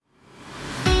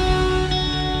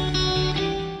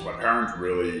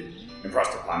really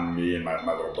impressed upon me and my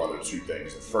little brother two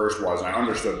things. The first was, and I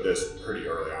understood this pretty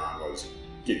early on, was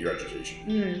get your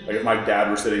education. Like if my dad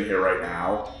were sitting here right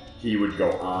now, he would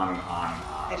go on and on and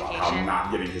on about how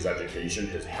not getting his education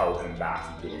has held him back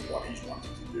from doing what he's wanted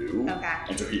to do. Okay.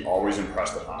 And so he always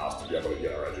impressed upon us to be able to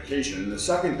get our education. And the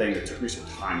second thing that took me some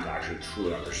time to actually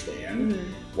truly understand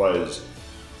was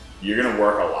you're going to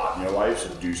work a lot in your life,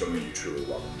 so do something you truly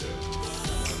love to do.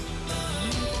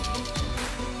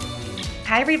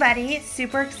 Hi everybody,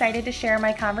 super excited to share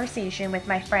my conversation with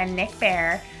my friend Nick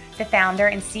Bare, the founder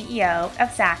and CEO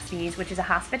of Saxby's, which is a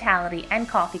hospitality and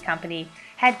coffee company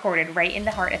headquartered right in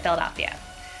the heart of Philadelphia.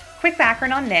 Quick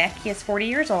background on Nick: he is 40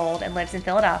 years old and lives in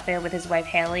Philadelphia with his wife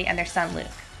Haley and their son Luke.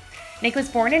 Nick was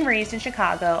born and raised in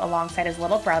Chicago alongside his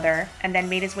little brother, and then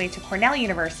made his way to Cornell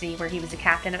University, where he was the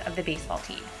captain of the baseball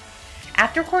team.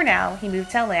 After Cornell, he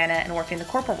moved to Atlanta and worked in the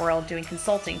corporate world doing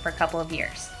consulting for a couple of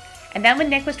years. And then when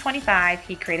Nick was 25,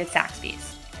 he created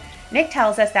Saxby's. Nick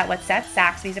tells us that what sets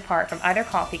Saxby's apart from other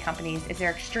coffee companies is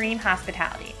their extreme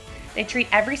hospitality. They treat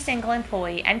every single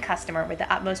employee and customer with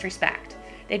the utmost respect.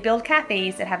 They build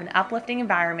cafes that have an uplifting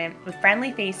environment with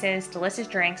friendly faces, delicious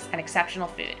drinks, and exceptional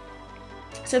food.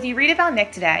 So if you read about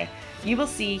Nick today, you will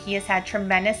see he has had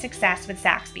tremendous success with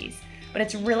Saxby's, but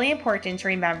it's really important to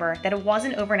remember that it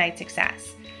wasn't overnight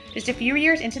success. Just a few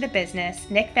years into the business,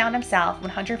 Nick found himself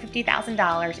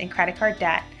 $150,000 in credit card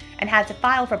debt and had to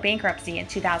file for bankruptcy in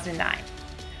 2009.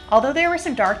 Although there were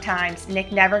some dark times,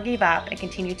 Nick never gave up and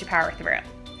continued to power through.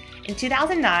 In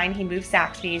 2009, he moved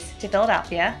Saxby's to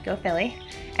Philadelphia, go Philly,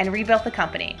 and rebuilt the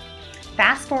company.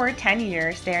 Fast forward 10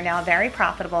 years, they are now very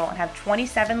profitable and have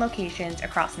 27 locations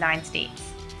across 9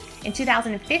 states. In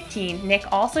 2015, Nick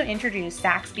also introduced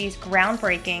Saxby's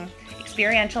groundbreaking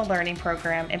experiential learning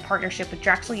program in partnership with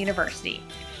Drexel University.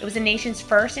 It was the nation's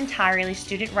first entirely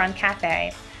student-run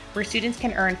cafe where students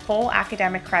can earn full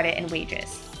academic credit and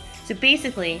wages. So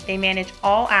basically, they manage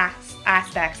all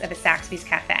aspects of a Saxby's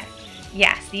cafe.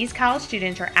 Yes, these college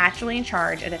students are actually in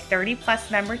charge of the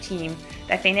 30-plus member team,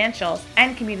 the financials,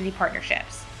 and community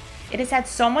partnerships. It has had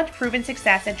so much proven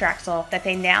success at Drexel that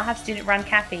they now have student-run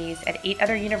cafes at 8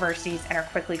 other universities and are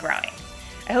quickly growing.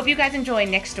 I hope you guys enjoy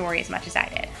Nick's story as much as I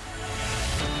did.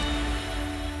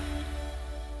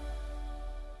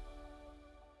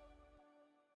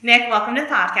 Nick, welcome to the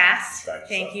podcast.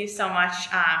 Thank you so much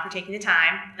for taking the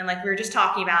time. And like we were just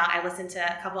talking about, I listened to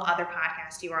a couple other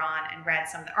podcasts you were on and read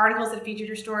some of the articles that featured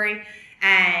your story.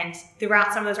 And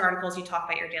throughout some of those articles, you talk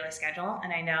about your daily schedule.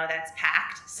 And I know that's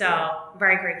packed. So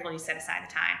very grateful you set aside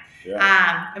the time.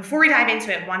 Yeah. And before we dive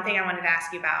into it, one thing I wanted to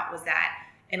ask you about was that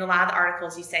in a lot of the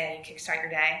articles you say you kickstart your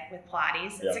day with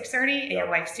Pilates at 6:30 in your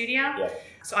wife's studio. Yeah.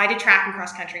 So I did track and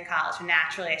cross country in college, and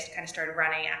naturally I kind of started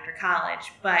running after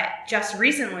college. But just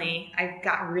recently, I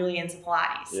got really into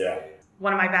Pilates. Yeah.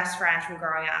 One of my best friends from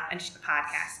growing up, and she's a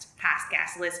past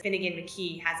guest, Liz Finnegan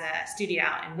McKee, has a studio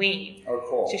out in Wayne. Oh,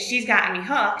 cool. So she's gotten me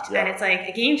hooked, and it's like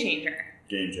a game changer.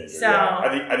 Game changer. So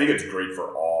I think it's great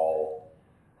for all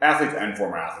athletes and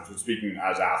former athletes. But speaking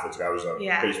as athletes, I was a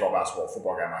baseball, basketball,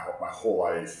 football guy my whole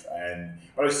life,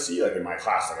 but I see like in my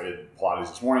class, like I did Pilates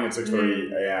this morning at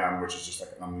 6:30 a.m., which is just like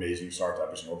an amazing start to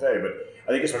every single day. But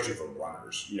I think especially for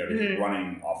runners, because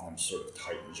running oftentimes sort of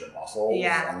tightens your muscles,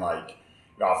 and like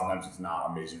oftentimes it's not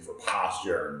amazing for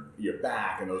posture and your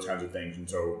back and those kinds of things. And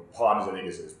so Pilates, I think,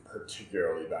 is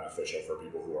particularly beneficial for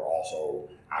people who are also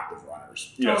active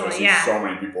runners. So I see so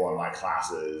many people in my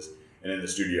classes and in the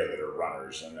studio that are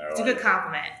runners, and it's a good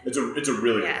compliment. It's a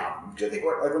really good compliment. Because I think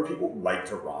like when people like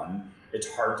to run, it's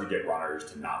hard to get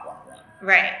runners to not want to run.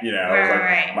 Right.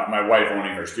 Right. My wife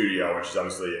owning her studio, and she's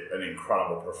obviously an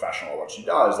incredible professional at what she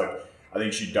does. Like I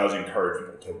think she does encourage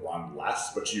people to run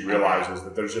less, but she realizes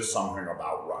that there's just something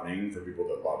about running for people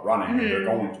that love running, and they're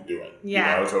going to do it.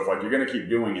 Yeah. So if like you're going to keep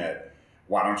doing it,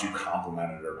 why don't you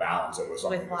complement it or balance it with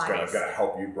something that's going to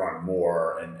help you run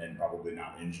more and probably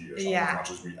not injure yourself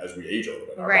as much as we age a little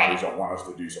bit. Our bodies don't want us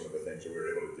to do some of the things that we were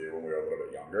able to do when we were a little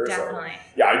bit younger. Definitely.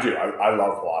 So, I do. I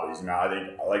love Pilates. I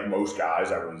think like most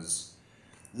guys, I was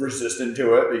resistant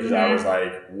to it because I was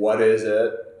like, what is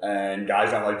it? And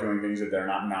guys don't like doing things that they're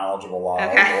not knowledgeable of or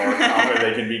that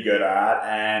they can be good at.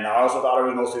 And I also thought it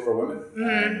was mostly for women.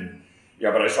 And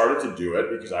but I started to do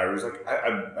it because I was like,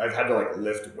 I've had to like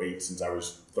lift weights since I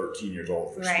was 13 years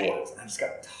old for sports. And I just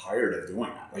got tired of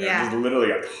doing that. Like I just literally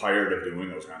got tired of doing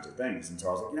those kinds of things. And so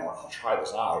I was like, you know what, I'll try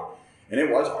this out. And it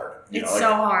was hard. It's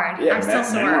so hard. Yeah, I'm still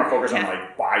sore. Men want to focus on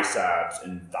like biceps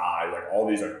and thigh, like all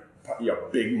these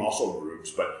big muscle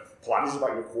groups. But Pilates is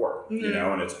about your core, you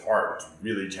know, and it's hard. It's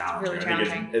really challenging. I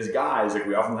think as guys, like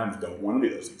we oftentimes don't want to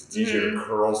do those things. It's easier to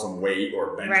curl some weight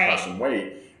or bench press some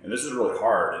weight, and this is really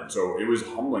hard. And so it was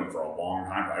humbling for a long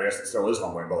time. I guess it still is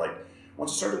humbling, but like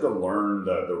once I started to learn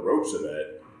the ropes of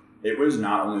it, it was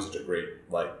not only such a great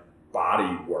like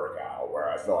body workout where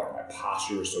I felt like my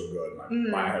posture was so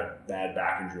good. I had a bad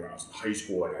back injury when I was in high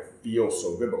school. Like I feel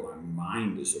so good, but my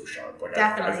mind is so sharp. Like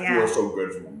I feel so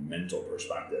good from a mental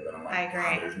perspective. And I'm like,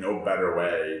 God, there's no better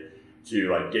way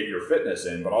to like get your fitness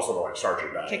in, but also to like start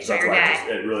your day. So that's why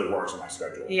it really works on my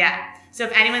schedule. Yeah. So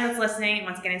if anyone that's listening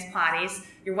wants to get into Pilates,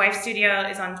 your wife's studio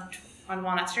is on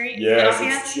Walnut Street? Yeah, I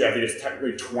think it's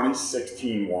technically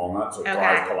 2016 Walnut, so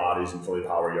Thrive Pilates and Philly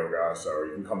Power Yoga. So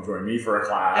you can come join me for a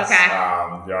class. Okay.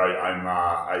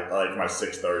 I like my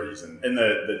 6:30s, and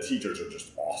the teachers are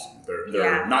just awesome.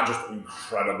 They're not just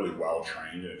incredibly well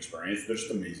trained and experienced, they're just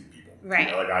amazing people. Right.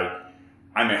 You know, like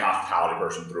I'm a hospitality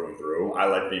person through and through. I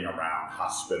like being around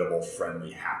hospitable,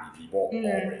 friendly, happy people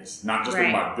always. Not just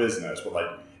in my business, but like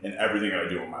in everything that I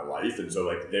do in my life. And so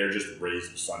like they're just rays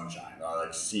of sunshine. I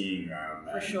like seeing them.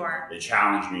 For sure. They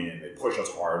challenge me and they push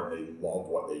us hard and they love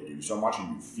what they do so much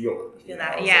and you feel it. You feel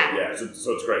that, yeah. So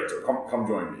it's great. So come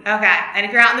join me. Okay. And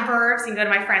if you're out in the burbs, you can go to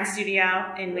my friend's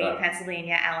studio in Wayne,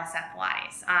 Pennsylvania, LSF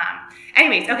Pilates.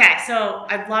 Anyways, okay. So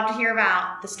I'd love to hear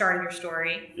about the start of your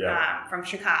story from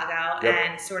Chicago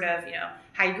and sort of, you know,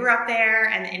 how you grew up there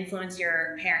and the influence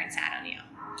your parents had on you.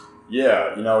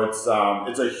 Yeah, you know, it's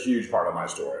a huge part of my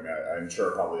story. I mean, I'm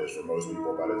sure it probably is for most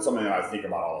people, but it's something that I think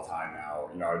about all the time now.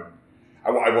 You know,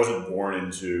 I wasn't born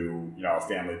into, you know, a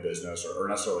family business or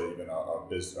necessarily even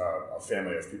a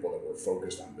family of people that were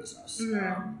focused on business.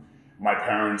 My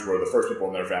parents were the first people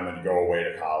in their family to go away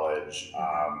to college.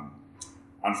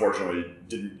 Unfortunately,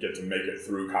 didn't get to make it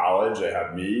through college. They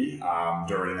had me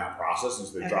during that process, and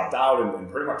so they dropped out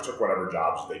and pretty much took whatever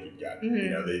jobs they could get. You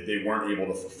know, they weren't able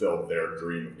to fulfill their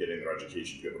dream of getting their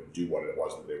education to be able to do what it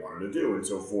was that they wanted to do. And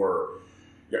so for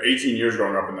 18 years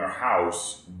growing up in their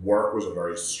house, work was a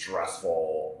very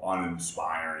stressful,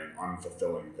 uninspiring,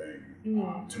 unfulfilling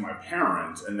thing to my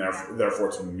parents, and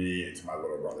therefore to me and to my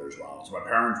little brother as well. So my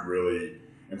parents really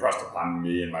impressed upon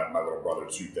me and my little brother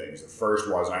two things. The first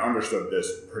was, and I understood this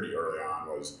pretty early on,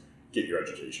 was get your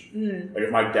education. Like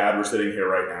if my dad were sitting here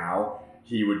right now,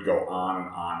 he would go on and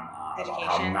on and on about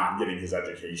how not getting his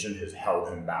education has held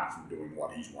him back from doing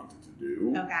what he's wanted to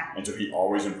do. And so he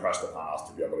always impressed upon us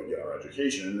to be able to get our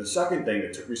education. And the second thing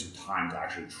that took me some time to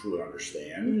actually truly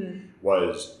understand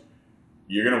was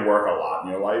you're going to work a lot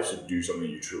in your life, so do something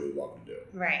you truly love to do.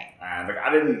 Right. And like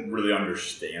I didn't really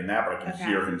understand that, but I could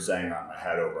hear him saying that in my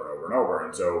head over and over and over.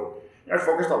 And so I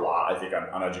focused a lot, I think,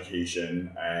 on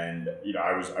education. And you know,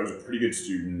 I was a pretty good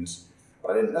student,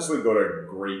 but I didn't necessarily go to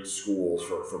great schools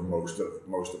for most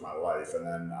of my life. And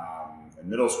then in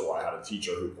middle school, I had a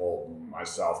teacher who pulled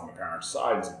myself and my parents'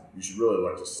 aside and said, "You should really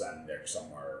look to send Nick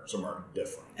somewhere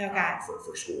different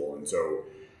for school." And so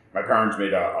my parents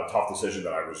made a tough decision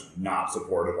that I was not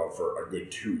supportive of for a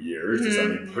good 2 years to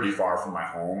send me pretty far from my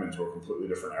home into a completely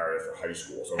different area for high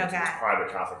school. So it was this private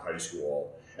Catholic high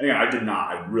school. And again,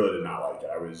 I really did not like it.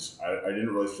 I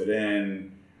didn't really fit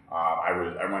in.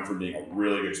 I went from being a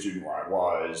really good student where I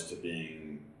was to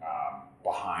being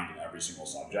behind in every single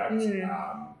subject.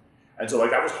 And so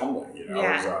like that was humbling, you know,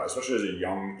 especially as a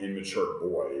young, immature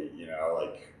boy, you know,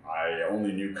 like I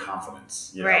only knew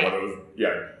confidence, you know, whether it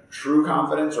was true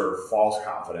confidence or false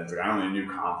confidence. Like I only knew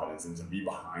confidence, and to be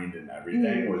behind in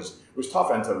everything was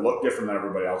tough, and to look different than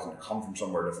everybody else and to come from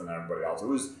somewhere different than everybody else. It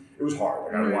was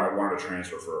hard. Like I wanted to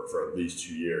transfer for at least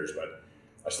 2 years, but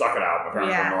I stuck it out. My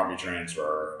parents wouldn't let me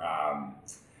transfer.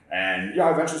 And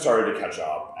I eventually started to catch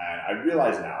up, and I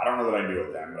realize now, I don't know that I knew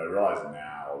it then, but I realize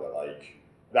now that like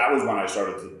that was when I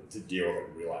started to deal with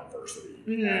like real adversity,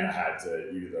 and I had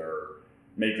to either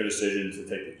make the decision to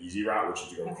take the easy route, which is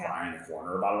to go cry in a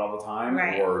corner about it all the time,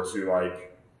 or to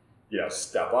like, you know,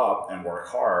 step up and work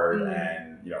hard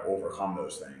and, you know, overcome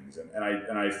those things. And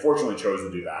I fortunately chose to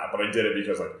do that, but I did it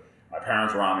because like my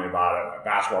parents were on me about it, my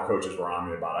basketball coaches were on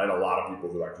me about it. I had a lot of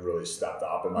people who like really stepped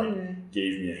up and like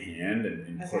gave me a hand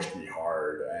and pushed me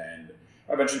hard. And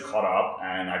I eventually caught up,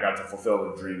 and I got to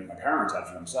fulfill the dream that my parents had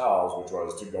for themselves, which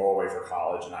was to go away for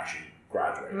college and actually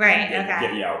graduate.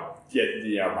 Get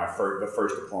the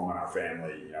first diploma in our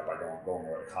family, you know, by going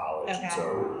away to college. And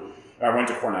so I went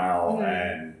to Cornell,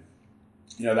 and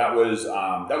you know that was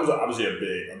obviously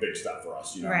a big step for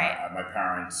us. You know, my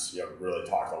parents, you know, really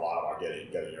talked a lot about getting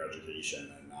your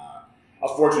education, and I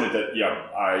was fortunate that, you know,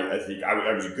 I think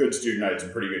I was a good student. I had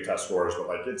some pretty good test scores, but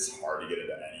like it's hard to get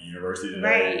into any university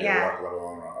today, let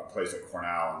alone a place like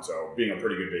Cornell. And so being a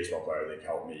pretty good baseball player, I think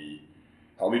helped me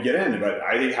help me get in. But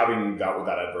I think having dealt with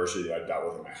that adversity that I dealt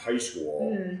with in my high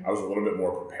school, I was a little bit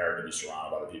more prepared to be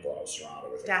surrounded by the people I was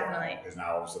surrounded with. Definitely. Because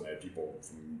now all of a sudden I have people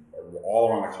from all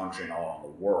around the country and all around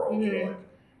the world who are like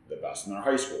the best in their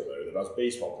high school. They're the best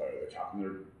baseball player. They're captain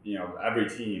of their, every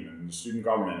team and the student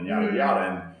government and yada yada.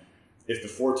 And if the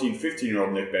 14,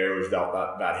 15-year-old Nick Baer was dealt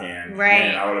that hand,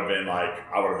 man, I would have been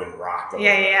rocked over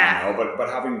it. But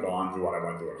having gone through what I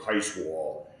went through in high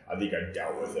school, I think I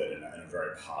dealt with it in a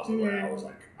very positive way. I was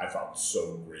like, I felt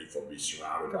so grateful to be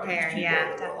surrounded by these people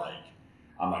that were like,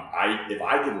 if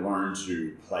I could learn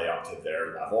to play up to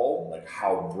their level, like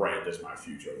how bright does my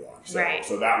future look?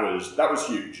 So that was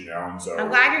huge, And so I'm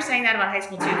glad you're saying that about high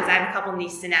school too, because I have a couple of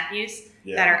nieces and nephews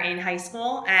that are in high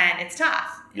school, and it's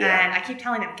tough. Yeah. And I keep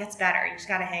telling them it gets better. You just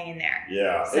got to hang in there.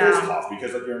 Yeah, so, it is tough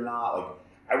because you're not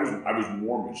I was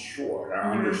more mature.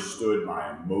 I understood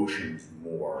my emotions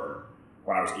more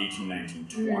when I was 18, 19,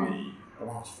 20 than when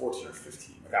I was 14 or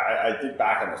 15. I think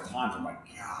back on those times. I'm like,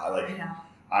 God,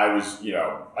 I was,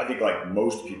 I think like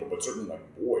most people, but certainly like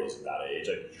boys at that age,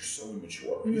 like you're so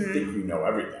immature. You think you know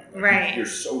everything. Right. I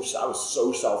was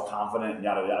so self-confident and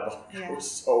yada yada. I was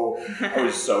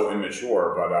so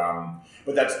immature.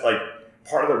 But that's like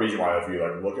part of the reason why I feel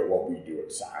like look at what we do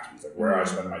at Saxby's, like where I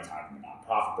spend my time from a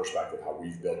nonprofit perspective, how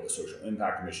we've built the social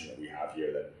impact mission that we have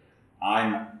here, that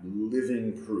I'm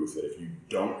living proof that if you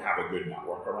don't have a good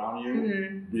network around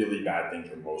you, really bad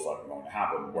things are most likely going to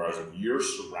happen. Whereas if you're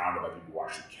surrounded by people who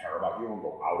actually care about you and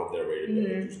go out of their way to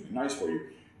do something nice for you,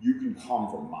 you can come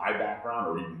from my background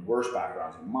or even worse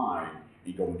backgrounds than mine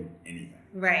and go and do anything.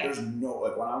 Right. There's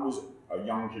no, when I was a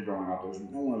young kid growing up, there was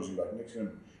no one who was like, Nick's going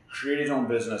to create his own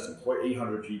business, employ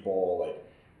 800 people,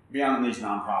 be on these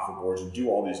nonprofit boards and do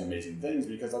all these amazing things,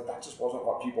 because that just wasn't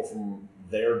what people from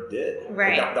there did.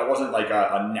 Right. That wasn't like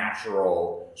a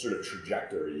natural sort of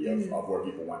trajectory of where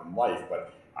people went in life.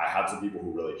 But I had some people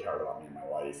who really cared about me in my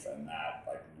life, and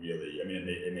that really,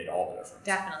 it made all the difference.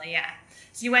 Definitely, yeah.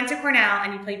 So you went to Cornell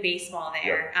and you played baseball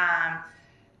there. Yep.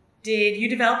 Did you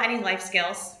develop any life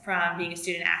skills from being a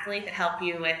student athlete that help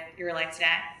you with your life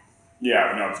today?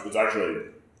 Yeah, it's actually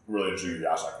really interesting you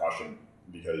asked that question,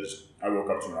 because I woke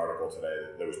up to an article today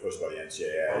that was posted by the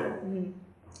NCAA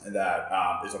that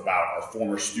is about a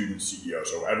former student CEO.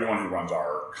 So everyone who runs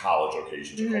our college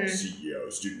locations are called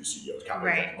CEOs, student CEOs, capital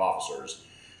executive officers.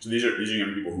 So these are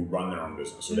young people who run their own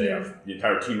business. So they have the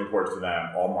entire team reports to them.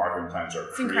 All marketing plans are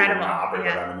created and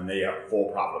operated by them, and then they have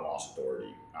full profit and loss authority.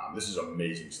 This is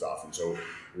amazing stuff. And so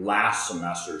last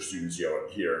semester, student CEO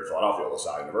here in Philadelphia,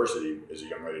 LaSalle University, is a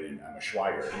young lady named Emma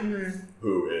Schweiger,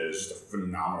 who is just a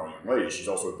phenomenal young lady. She's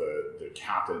also the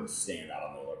captain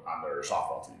standout on their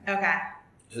softball team. Okay.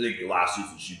 So I think last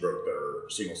season she broke their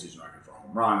single season record for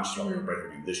home runs. She's probably going to break it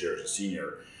again this year as a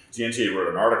senior. So the NCAA wrote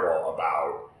an article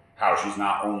about how she's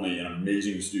not only an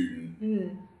amazing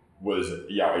student, was a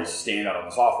standout on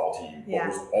the softball team, but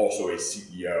was also a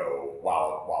CEO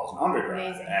while as an undergrad.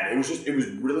 Amazing. And it was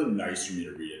really nice for me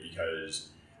to read it, because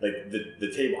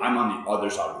the table, I'm on the other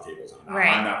side of the table.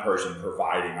 I'm that person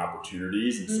providing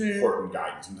opportunities and support and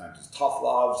guidance. Sometimes it's tough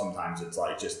love, sometimes it's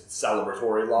like just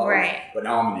celebratory love. Right. But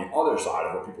now I'm on the other side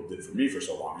of what people did for me for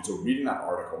so long. And so reading that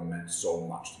article meant so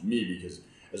much to me, because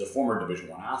as a former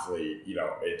Division I athlete,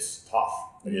 it's tough.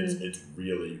 It's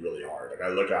really, really hard. I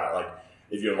look at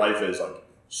if your life is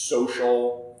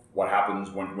social, what happens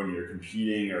when you're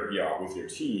competing or with your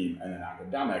team, and then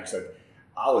academics,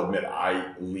 I'll admit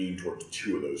I lean towards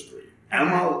two of those three.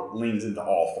 Emma leans into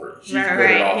all three. She's good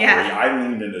at all three. I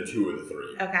leaned into two of the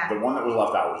three. Okay. The one that was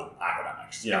left out was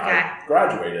academics. I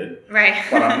graduated,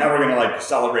 but I'm never going to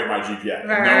celebrate my GPA.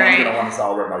 No one's going to want to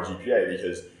celebrate my GPA,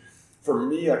 because for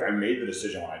me, I made the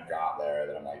decision when I got there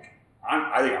that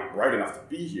I think I'm bright enough to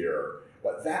be here,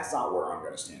 but that's not where I'm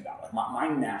going to stand out. My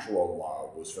natural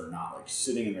love was for not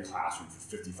sitting in the classroom for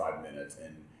 55 minutes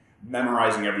and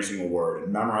memorizing every single word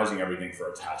and memorizing everything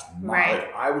for a test.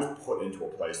 I was put into a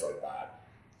place like that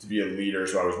to be a leader.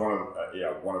 So I was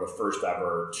one of the first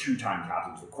ever two-time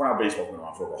captains. Cornell baseball's been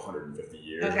around for over 150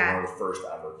 years. Okay. One of the first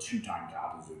ever two-time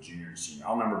captains of junior and senior.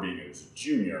 I remember being as a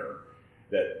junior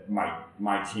that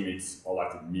my teammates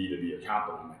elected me to be a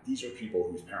captain. I'm like, these are people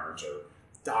whose parents are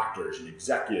doctors and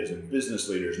executives and business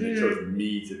leaders, and they chose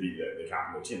me to be the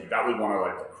captain of the team. That was one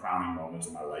of the crowning moments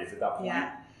of my life at that point.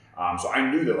 Yeah. So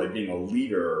I knew that being a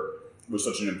leader was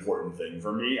such an important thing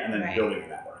for me, and then building a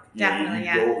network.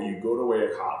 You go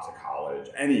to college,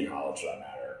 any college for that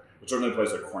matter, but certainly a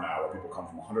place like Cornell where people come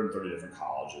from 130 different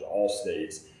colleges, all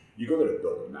states. You go there to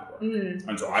build a network.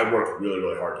 And so I worked really,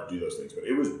 really hard to do those things, but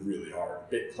it was really hard.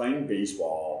 Playing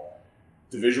baseball,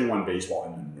 Division I baseball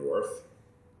in the North,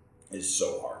 is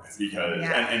so hard because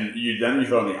and you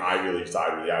throw on the Ivy League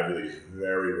side where the Ivy League is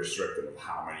very restrictive of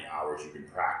how many hours you can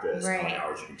practice, how many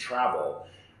hours you can travel.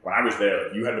 When I was there,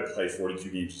 like, you had to play 42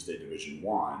 games in State Division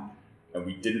I, and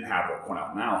we didn't have what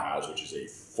Cornell now has, which is a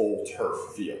full turf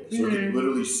field. So it could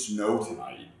literally snow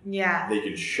tonight. Yeah. They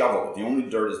could shovel it. The only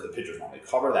dirt is the pitcher's mound. They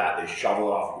cover that, they shovel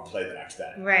it off, and we play the next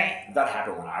day. Right. If that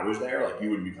happened when I was there, like, you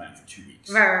wouldn't be playing for 2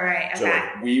 weeks. Right. Okay. So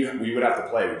like, we would have to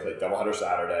play. We played doubleheader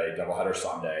Saturday, doubleheader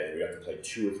Sunday. Then we have to play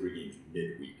 2 or 3 games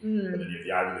midweek. But then you have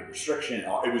the Ivy League restriction.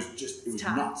 It was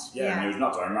tough. Nuts. Yeah, and it was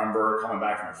nuts. I remember coming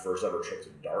back from my first ever trip to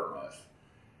Dartmouth.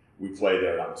 We played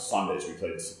there on Sundays. We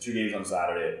played 2 games on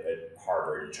Saturday at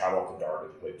Harvard. You travel up to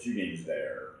Dartmouth, you play 2 games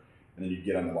there. And then you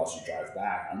get on the bus, you drive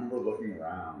back. I remember looking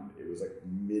around, it was like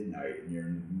midnight, and you're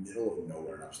in the middle of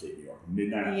nowhere in upstate New York,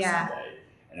 midnight on Sunday,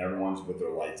 and everyone's with their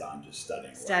lights on just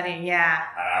studying. Studying, yeah.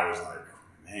 And I was like,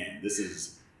 man, this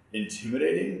is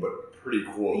intimidating, but pretty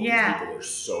cool. Yeah. These people are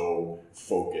so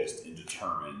focused and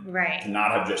determined to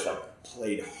not have just like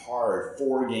played hard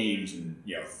 4 games in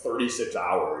 36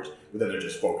 hours, but then they're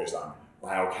just focused on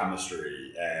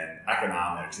biochemistry and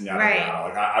economics and yada yada.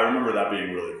 Like I remember that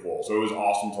being really cool. So it was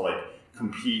awesome to like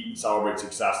compete and celebrate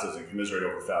successes and commiserate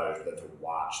over failures, but then to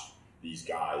watch these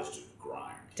guys just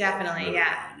grind. Definitely, really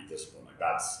grind and be disciplined. Like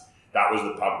that was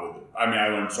I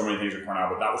learned so many things at Cornell,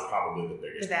 but that was probably the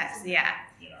biggest. The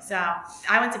best, So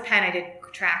I went to Penn. I did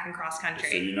track and cross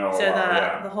country. So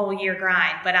the whole year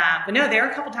grind. But no, there were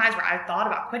a couple times where I thought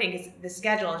about quitting because the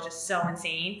schedule is just so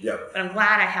insane. Yep. But I'm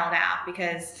glad I held out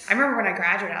because I remember when I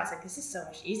graduated, I was like, this is so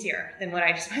much easier than what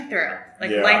I just went through.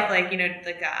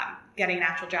 Getting an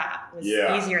actual job was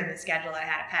easier than the schedule that I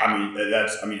had at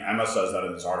Penn. Emma says that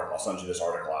in this article. I'll send you this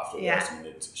article after this.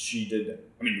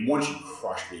 One, she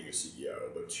crushed being a CEO,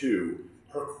 but 2,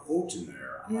 her quotes in there.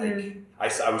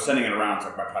 I was sending it around to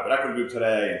like my private equity group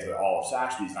today and to all of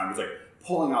Saxby's, and I was like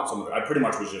pulling out some of it. I pretty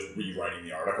much was just rewriting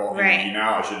the article. Right.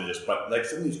 Now I should have but like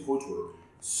some of these quotes were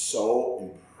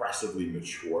so impressively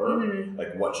mature.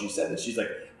 Like what she said, that she's like,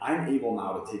 I'm able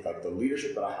now to take like the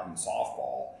leadership that I have in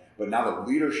softball, but now the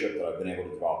leadership that I've been able to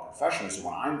develop professionally. So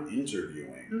when I'm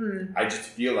interviewing, I just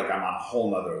feel like I'm on a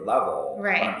whole nother level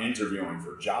when I'm interviewing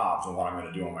for jobs and what I'm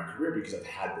going to do in my career because I've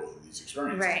had both of these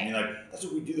experiences. Right. That's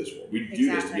what we do this for. We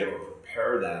do this to be able to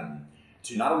prepare them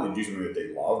to not only do something that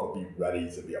they love, but be ready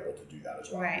to be able to do that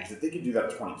as well. Right. Because if they can do that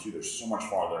at 22, they're so much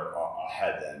farther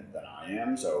ahead than I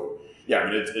am. So yeah,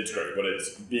 it's great. But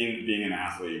it's being an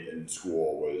athlete in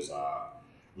school was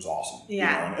awesome.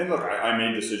 Yeah. And look, I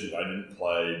made decisions. I didn't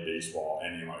play baseball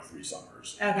any of my 3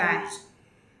 summers. Okay.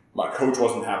 My coach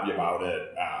wasn't happy about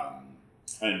it.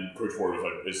 And Coach Ford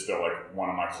is still like one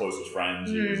of my closest friends.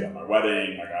 He was at my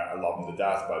wedding. Like I love him to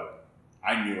death, but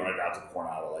I knew when I got to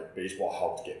Cornell that like baseball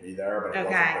helped get me there, but it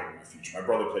wasn't part of my future. My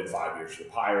brother played 5 years for the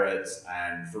Pirates,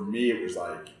 and for me it was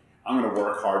like, I'm going to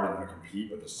work hard and I'm going to compete,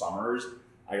 but the summers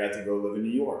I got to go live in New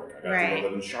York. I got to go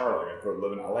live in Charlotte. I got to go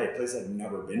live in LA, a place I'd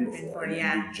never been before. And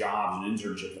do jobs and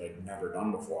internships that I'd never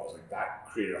done before. I was like, that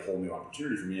created a whole new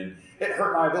opportunity for me, and it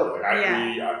hurt my ability.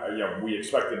 Like we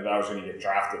expected that I was going to get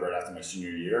drafted right after my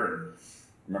senior year, and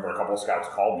I remember a couple of scouts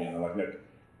called me and they're like, Nick,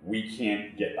 we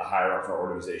can't get the higher up in our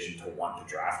organization to want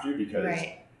to draft you because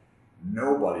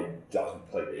nobody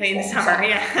doesn't play baseball in the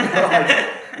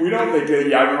summer. We don't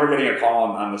think. I remember getting a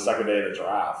call on the second day of the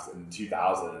draft in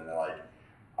 2000, and they're like,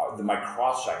 my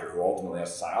cross checker who ultimately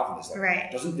has to sign off on this,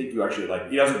 doesn't think you actually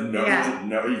he doesn't know,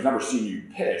 he's never seen you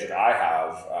pitch like I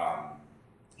have.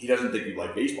 He doesn't think you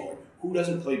like baseball. Like, who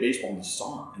doesn't play baseball in the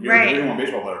summer? You're a Division I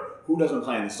baseball player. Who doesn't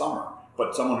play in the summer?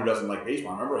 But someone who doesn't like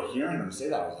baseball. I remember hearing them say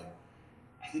that. I was like,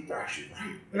 I think they're actually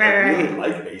right. I really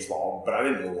like baseball, but I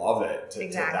didn't love it to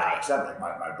that extent like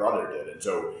my brother did. And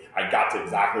so I got to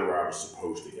exactly where I was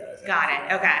supposed to get, I think. Got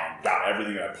it. Okay. Got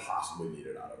everything that I possibly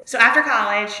needed out of it. So after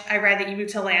college, I read that you moved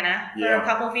to Atlanta for a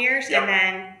couple of years, and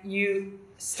then you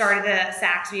started the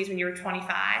Saxby's when you were 25.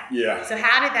 Yeah. So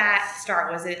how did that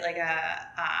start? Was it like a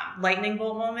lightning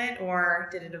bolt moment, or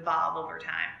did it evolve over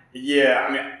time?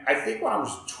 Yeah, I think when I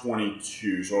was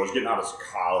 22, so I was getting out of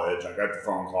college, I got the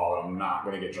phone call that I'm not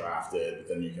going to get drafted, but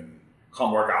then you can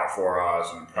come work out for us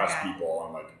and impress people.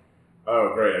 I'm like,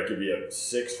 oh, great, I could be a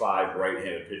 6'5"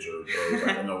 right-handed pitcher.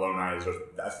 There's in the low 90s, there's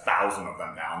 1,000 of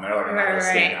them down there. Like, I'm not going to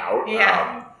stand out.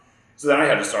 Yeah. So then I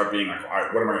had to start being like, all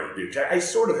right, what am I going to do? Because I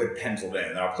sort of had penciled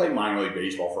in that I'll play minor league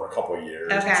baseball for a couple of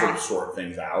years and sort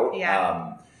things out.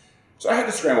 Yeah. So I had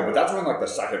to scramble, but that's when the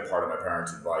second part of my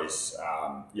parents' advice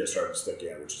started to stick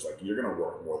in, which is like, you're going to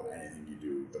work more than anything you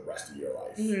do the rest of your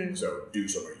life. Mm-hmm. So do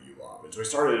something you love. And so I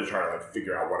started to try to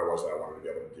figure out what it was that I wanted to be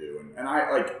able to do. And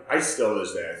I still to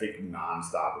this day, I think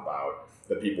nonstop about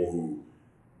the people who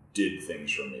did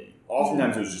things for me.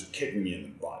 Oftentimes it was just kicking me in the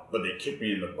butt, but they kicked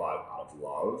me in the butt out of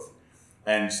love.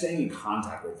 And staying in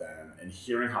contact with them and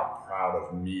hearing how proud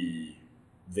of me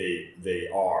they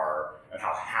are and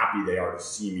how happy they are to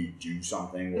see me do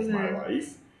something with my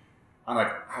life, I'm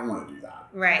like, I want to do that.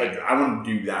 Right. Like, I want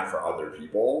to do that for other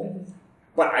people.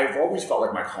 But I've always felt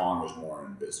like my calling was more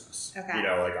in business. Okay. You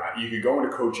know, like you could go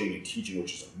into coaching and teaching,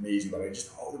 which is amazing, but there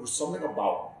was something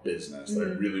about business that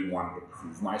I really wanted to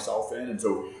prove myself in. And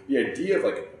so the idea of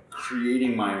like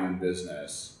creating my own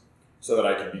business so that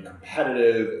I could be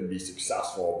competitive and be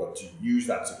successful, but to use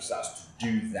that success to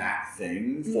do that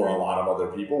thing for a lot of other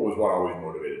people was what always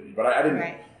motivated me. But I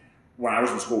didn't, when I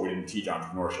was in school, we didn't teach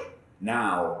entrepreneurship.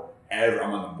 Now,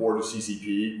 I'm on the board of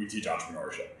CCP, we teach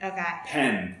entrepreneurship. Okay.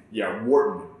 Penn,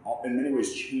 Wharton, in many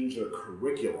ways changed their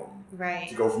curriculum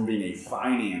to go from being a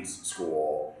finance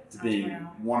school to being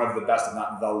one of the best, if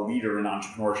not the leader in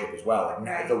entrepreneurship as well.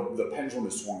 Like the pendulum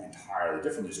has swung entirely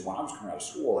differently. So when I was coming out of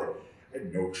school, like I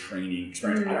had no training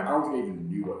experience. I don't think I even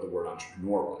knew what the word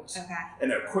entrepreneur was. Okay.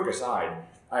 And a quick aside,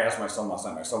 I asked my son last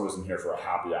night. My son was in here for a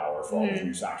happy hour for all the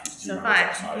new Saxby's team members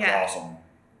last night. It was awesome.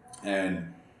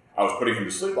 And I was putting him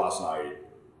to sleep last night,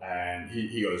 and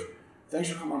he goes, "Thanks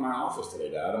for coming to my office today,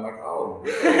 Dad." I'm like, "Oh,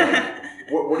 really? Like,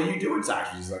 what do you do in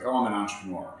Saxby's?" He's like, "Oh, I'm an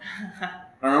entrepreneur."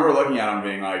 I remember looking at him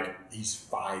being like, he's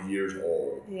 5 years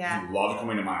old. Yeah. He loves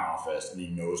coming to my office, and he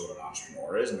knows what an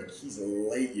entrepreneur is. And like, he's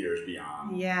light years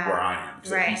beyond where I am.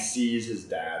 So he sees his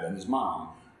dad and his mom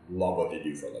love what they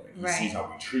do for a living. He sees how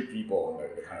we treat people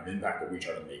and the kind of impact that we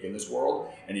try to make in this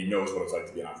world, and he knows what it's like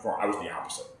to be an entrepreneur. I was the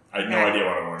opposite. I had no idea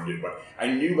what I wanted to do, but I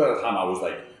knew by the time I was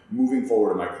like moving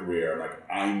forward in my career, I'm like,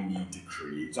 I need to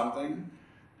create something.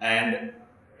 And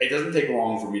it doesn't take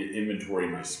long for me to inventory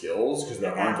my skills because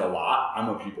there aren't a lot. I'm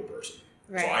a people person.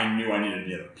 So I knew I needed to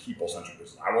be in a people-centric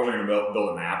business. I wasn't going to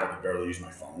build an app. I could barely use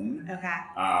my phone. Okay.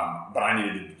 But I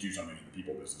needed to do something in the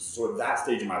people business. So at that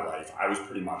stage in my life, I was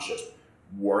pretty much just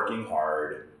working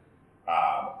hard,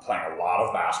 playing a lot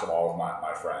of basketball with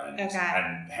my friends,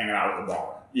 and hanging out at the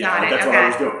bar. That's what I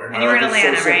was doing. And you were in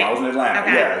Atlanta, right? I was in Atlanta.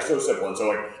 Okay. Yeah, it's so simple. And so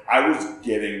like I was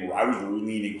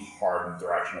leaning hard in the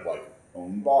direction of like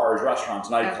own bars, restaurants,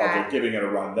 nightclubs, like giving it a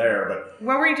run there. But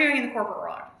what were you doing in the corporate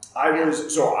world?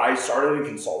 I started in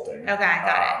consulting. Okay,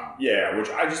 got it. Yeah, which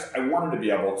I wanted to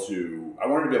be able to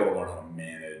learn how to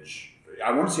manage.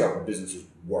 I wanted to see how businesses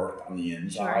worked on the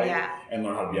inside and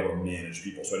learn how to be able to manage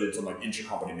people. So I did some like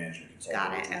intra-company management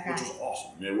consulting, which was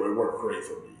awesome. I mean, it worked great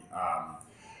for me.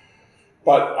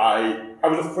 But I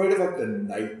was afraid of like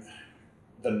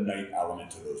the night element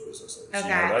to those businesces.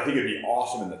 Okay. I think it'd be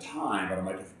awesome in the time, but I'm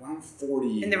like, if I'm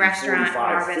 40, in the restaurant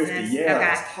 45, or 50, business.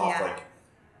 That's tough. Yeah. Like,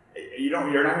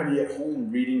 you're not going to be at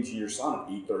home reading to your son at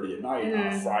 8:30 at night on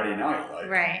a Friday night.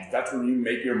 Like, that's when you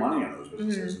make your money on those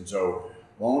businesses. And so,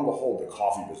 lo and behold, the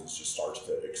coffee business just starts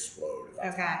to explode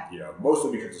at that time.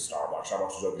 Mostly because of Starbucks.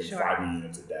 Starbucks was opening 5 new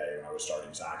units a day when I was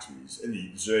starting Saxby's.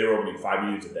 So they were opening 5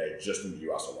 units a day just in the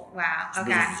U.S. alone. Wow. So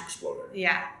business was exploding.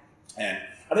 Yeah. And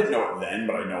I didn't know it then,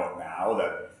 but I know it now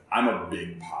that I'm a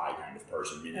big pie kind of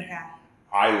person, meaning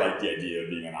I like the idea of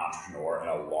being an entrepreneur in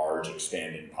a large,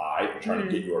 expanding pie and trying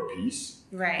to get your piece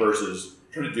versus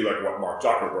trying to do like what Mark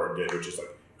Zuckerberg did, which is like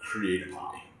create a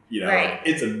pie. Like,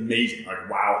 it's amazing. Like,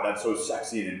 wow, that's so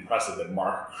sexy and impressive that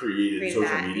Mark created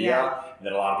social media and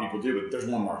that a lot of people do, but there's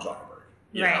one Mark Zuckerberg,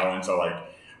 you know? And so like,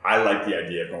 I like the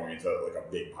idea of going into like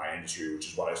a big pie industry, which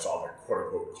is what I saw like quote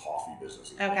unquote coffee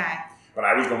businesses. Okay. But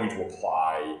I was going to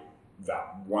apply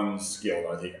that one skill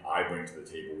that I think I bring to the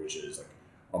table, which is like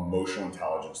emotional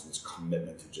intelligence and this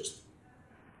commitment to just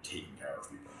taking care of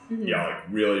people. Like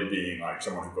really being like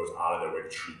someone who goes out of their way to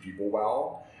treat people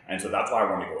well. And so that's why I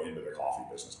wanted to go into the coffee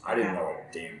business. I didn't know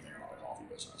a damn thing about the coffee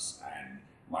business. And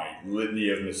my litany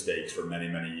of mistakes for many,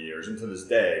 many years, and to this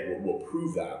day, will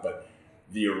prove that. But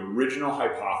the original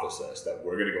hypothesis that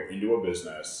we're going to go into a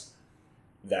business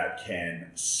that can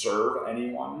serve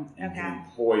anyone and can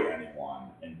employ anyone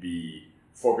and be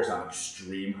focused on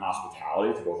extreme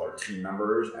hospitality to both our team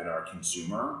members and our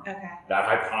consumer, that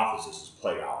hypothesis is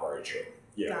played out very true.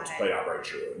 It's played out very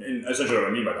true. And essentially what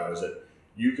I mean by that is that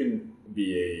you could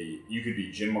be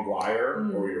Jim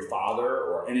McGuire or your father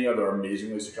or any other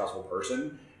amazingly successful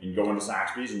person and go into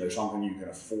Saxby's and there's something you can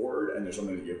afford and there's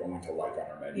something that you're going to like on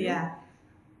our menu. Yeah.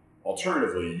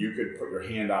 Alternatively, you could put your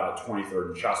hand out at 23rd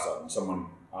and Chestnut and someone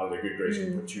out of their good grace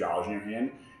can put $2 in your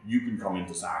hand. You can come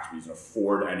into Saxby's and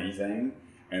afford anything,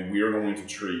 and we are going to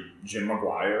treat Jim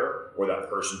McGuire or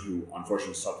that person who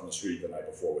unfortunately slept on the street the night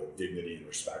before with dignity and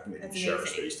respect, and they can share a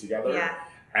space together. Yeah.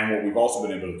 And what we've also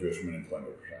been able to do is from an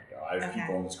employment perspective. I have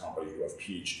people in this company who have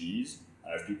PhDs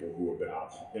I have people who have been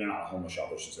in and out of homeless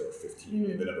shelters since they were 15.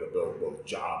 They've been able to build both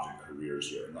jobs and careers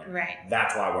here. And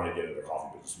that's why I wanted to get into the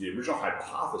coffee business. The original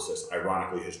hypothesis,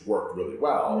 ironically, has worked really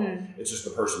well. It's just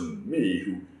the person, me,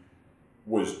 who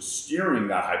was steering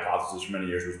that hypothesis for many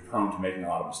years was prone to making a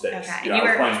lot of mistakes. Okay. And you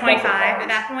were 25 at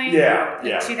that point? Yeah.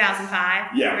 Like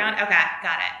 2005? Yeah. Around? Okay.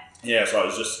 Got it. Yeah. So I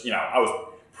was just, I was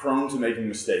prone to making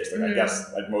mistakes. Like I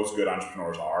guess like most good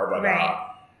entrepreneurs are, but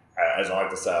as I like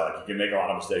to say, like you can make a lot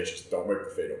of mistakes, just don't make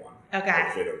the fatal one. Okay. Make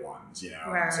the fatal ones,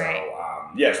 Right, so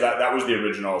so that was the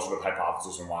original sort of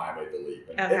hypothesis and why I made the leap.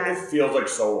 And it feels like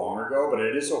so long ago, but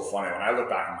it is so funny when I look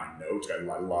back on my notes. I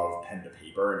love pen to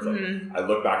paper, and I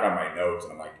look back on my notes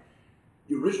and I'm like,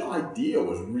 the original idea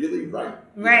was really right.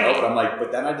 But I'm like,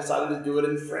 but then I decided to do it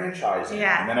in franchising.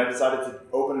 And then I decided to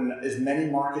open as many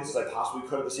markets as I possibly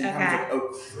could at the same time. It's like,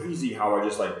 oh, crazy how I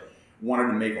just like wanted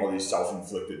to make all these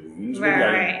self-inflicted wounds. Maybe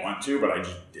I didn't want to, but I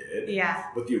just did. Yeah.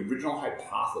 But the original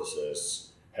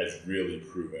hypothesis has really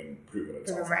proven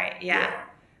itself. Right,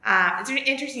 it's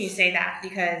interesting you say that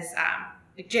because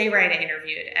Jay Wright I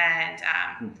interviewed,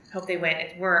 and hope they win.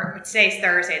 Today's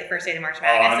Thursday, the first day of March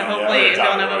Madness, so hopefully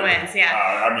Villanova wins.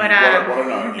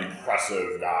 What an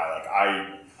impressive guy! Like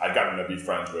I've gotten to be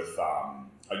friends with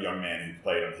a young man who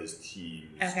played on his team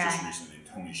just recently,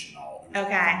 Tony Chenault, who's a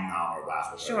phenomenal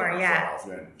basketball player in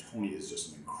Philadelphia. And Tony is just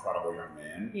an incredible young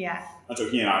man. Yeah. And so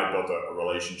he and I built a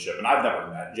relationship, and I've never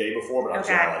met Jay before, but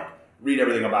I like read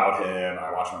everything about him.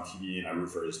 I watch him on TV, and I root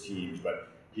for his teams, but.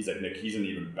 He's like, Nick, he's an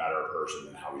even better person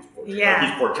than how he's portrayed. Like,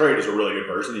 he's portrayed as a really good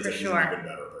person. He's he's an even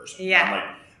better person. Yeah. I'm like,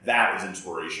 that is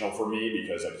inspirational for me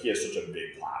because like he has such a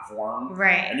big platform.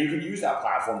 Right. And you can use that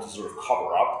platform to sort of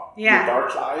cover up your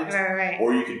dark sides. Right.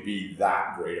 Or you could be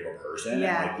that great of a person.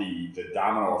 Yeah. And like the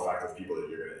domino effect of people that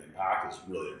you're going to impact is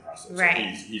really impressive.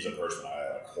 Right. So he's a person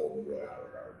I like hold in really high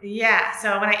regard. Yeah.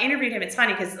 So when I interviewed him, it's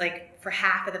funny because like for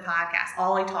half of the podcast,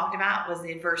 all he talked about was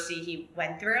the adversity he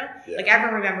went through. Yeah. Like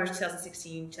everyone remembers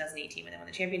 2016, 2018 when they won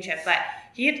the championship, but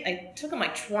it took him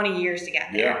like 20 years to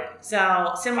get there. Yeah.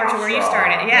 So similar to where you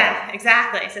started. Yeah,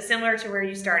 exactly. So similar to where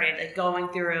you started, like going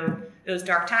through those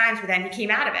dark times, but then he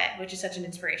came out of it, which is such an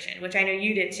inspiration, which I know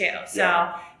you did too.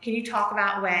 So can you talk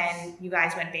about when you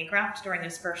guys went bankrupt during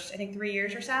those first, I think, 3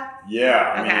 years or so?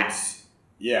 Yeah.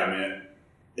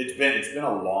 It's been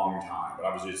a long time, but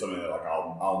obviously it's something that like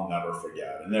I'll never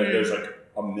forget. And there's like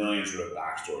a million sort of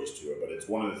backstories to it, but it's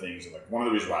one of the things that, like, one of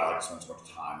the reasons why I like to spend so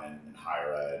much time in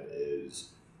higher ed is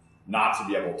not to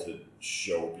be able to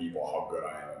show people how good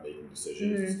I am at making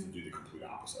decisions. It's to do the complete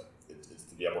opposite. It's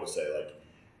to be able to say, like,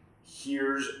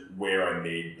 here's where I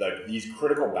made like these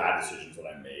critical bad decisions that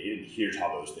I made, and here's how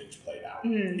those things played out.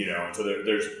 And so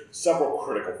there's several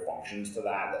critical functions to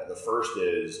that. The first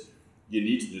is you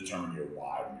need to determine your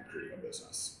why when you're creating a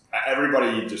business.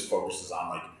 Everybody just focuses on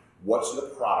like, what's the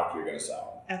product you're going to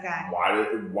sell? Okay.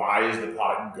 Why is the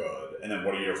product good? And then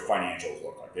what do your financials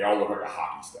look like? They all look like a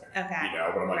hockey stick. Okay.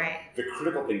 But I'm like, the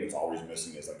critical thing that's always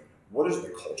missing is like, what is the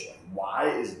culture? Why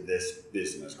is this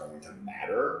business going to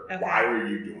matter? Okay. Why are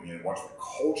you doing it? And what's the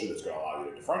culture that's going to allow you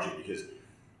to differentiate? Because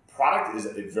product is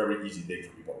a very easy thing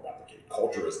for people to replicate.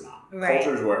 Culture is not. Right.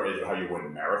 Culture is how you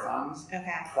win marathons.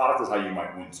 Okay. Product is how you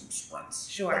might win some sprints.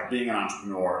 Sure. Like being an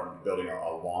entrepreneur and building a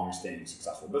long-standing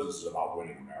successful business is about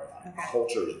winning a marathon. Okay.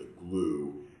 Culture is the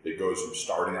glue that goes from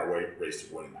starting that race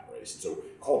to winning that race. And so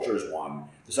culture is one.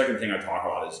 The second thing I talk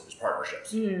about is partnerships.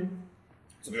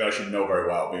 Something that I should know very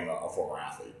well, being a former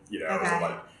athlete. Okay. So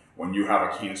like when you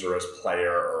have a cancerous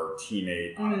player or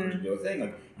teammate on a particular thing,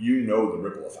 like you know the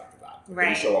ripple effect of that.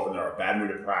 Like they show up and they're a bad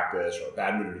mood at practice or a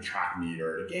bad mood at a track meet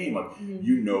or at a game, like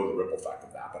you know the ripple effect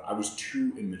of that. But I was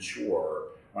too immature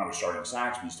when I was starting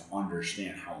Saxby's to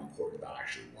understand how important that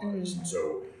actually was. And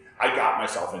so I got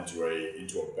myself into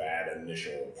a bad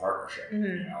initial partnership.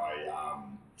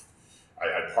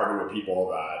 I partnered with people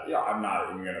that I'm not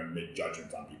even going to make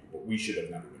judgments on people, but we should have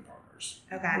never been partners.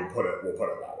 Okay. We'll put it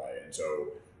that way. And so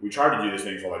we tried to do this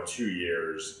thing for like 2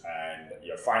 years, and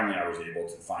finally I was able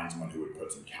to find someone who would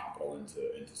put some capital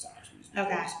into Saxby's.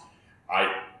 Okay.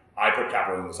 I put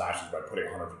capital into Saxby's by putting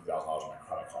 $150,000 on my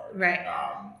credit card. Right.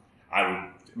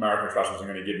 American Express wasn't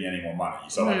going to give me any more money,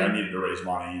 so like I needed to raise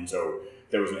money, and so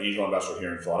there was an angel investor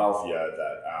here in Philadelphia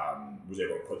that was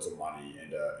able to put some money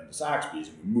into Saxby's,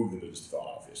 and we moved the business to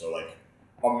Philadelphia. So like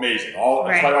amazing.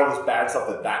 Despite all this bad stuff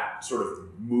that sort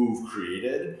of move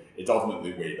created, it's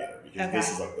ultimately way better because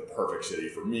this is like the perfect city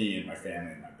for me and my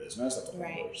family and my business. That's a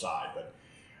whole other side. But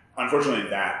unfortunately,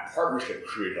 that partnership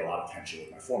created a lot of tension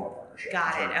with my former partnership.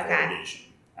 Got it. Okay. Litigation.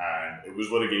 And it was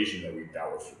litigation that we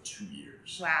dealt with for 2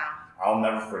 years. Wow. I'll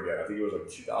never forget. I think it was like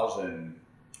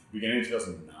beginning of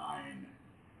 2009.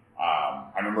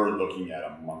 I remember looking at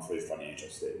a monthly financial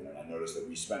statement, and I noticed that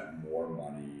we spent more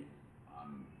money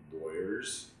on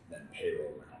lawyers than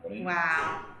payroll in the company.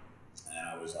 Wow. And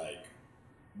I was like,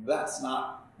 that's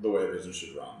not the way a business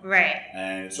should run. Right.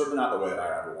 And it's certainly not the way that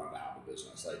I ever wanted to have a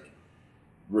business. Like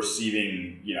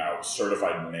receiving,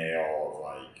 certified mail of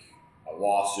like a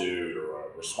lawsuit or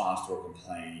a response to a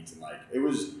complaint, and like it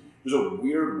was a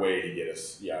weird way to get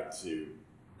us to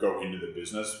go into the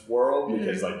business world,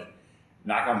 because like,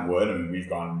 knock on wood, I mean, we've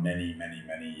gone many, many,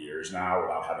 many years now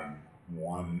without having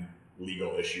one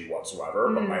legal issue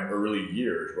whatsoever. But my early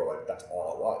years were like, that's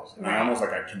all it was. And I almost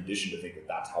like got conditioned to think that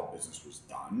that's how business was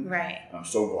done. Right. And I'm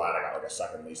so glad I got like a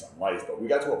second lease on life. But we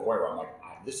got to a point where I'm like,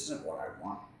 this isn't what I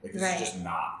want. Like, this is just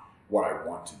not what I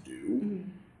want to do.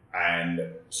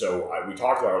 And so we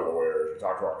talked to our lawyers, we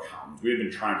talked to our accountants. We had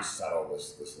been trying to settle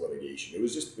this litigation. It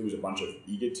was a bunch of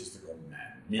egotistical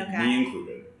men, me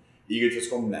included,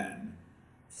 egotistical men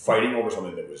fighting over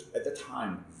something that was at the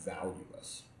time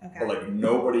valueless. But like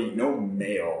no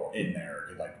male in there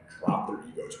could like drop their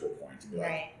ego to a point to be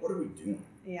like, what are we doing?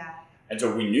 Yeah. And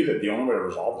so we knew that the only way to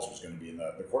resolve this was going to be in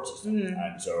the court system.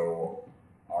 And so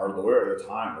our lawyer at the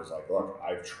time was like, look,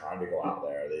 I've tried to go out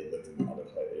there. They lived in other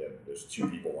places. There's two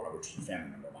people, one of which is a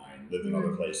family member of mine, lived in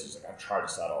other places. Like, I've tried to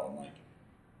settle, and like,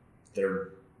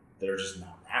 they're just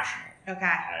not rational. Okay.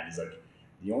 And he's like,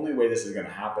 the only way this is going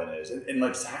to happen is, and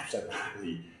like Saks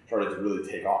rapidly started to really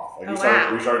take off. Like we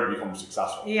started to become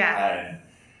successful. Yeah.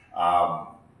 And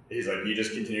he's like, you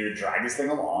just continue to drag this thing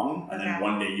along, and then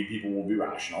one day you people will be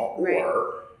rational,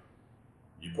 or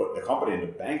you put the company into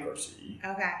bankruptcy.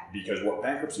 Okay. Because what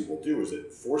bankruptcy will do is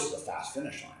it forces a fast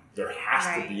finish line. There has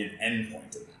to be an end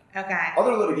point to that. Okay.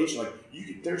 Other litigation, like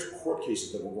there's court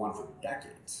cases that will go on for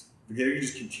decades. You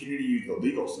just continue to use the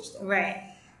legal system. Right.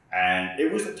 And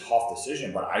it was a tough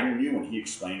decision, but I knew when he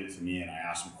explained it to me and I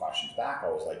asked him questions back, I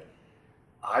was like,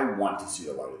 I want to see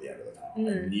the light at the end of the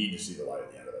tunnel. I need to see the light at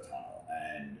the end of the tunnel.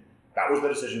 And that was the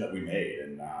decision that we made.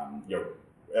 And,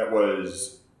 it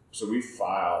was, so we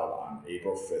filed on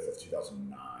April 5th of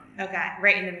 2009. Okay,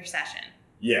 right in the recession.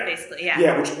 Yeah. Basically, yeah.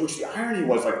 Yeah, which the irony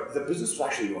was, like, the business was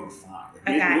actually going fine. Like,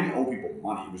 we didn't owe people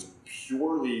money. It was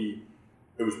purely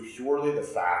the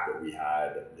fact that we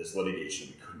had this litigation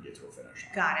we couldn't get to a finish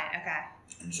line. Got it, okay.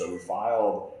 And so we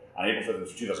filed on April 5th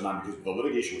of 2009 because the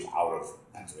litigation was out of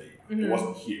Pennsylvania. It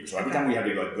wasn't here. So every time we had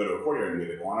to go to a court hearing, we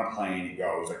had to go on a plane and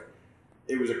go.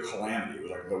 It was a calamity.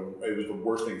 It was the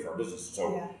worst thing for our business.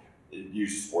 So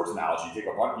use sports analogy,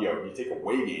 you take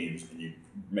away games and you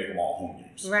make them all home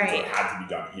games. Right. So it had to be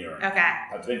done here in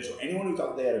Pennsylvania. So anyone who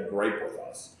thought they had a gripe with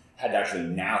us had to actually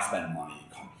now spend money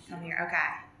and come here. Okay.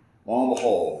 Lo and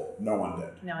behold, no one did.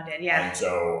 No one did, yeah. And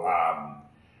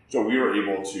so we were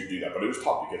able to do that, but it was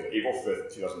tough because April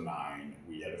 5th, 2009,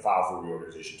 we had to file for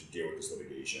reorganization to deal with this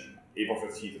litigation. April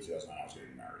 15th of 2009, I was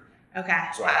getting married.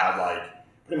 Okay. So I had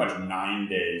pretty much 9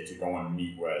 days to go and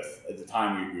meet with, at the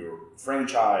time we were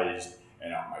franchised,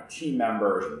 and my team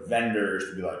members and vendors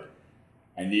to be like,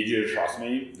 I need you to trust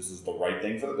me. This is the right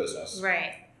thing for the business.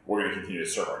 Right. We're going to continue to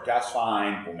serve our guests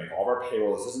fine. We'll make all of our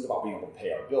payroll. This isn't about being able to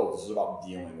pay our bills. This is about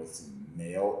dealing with some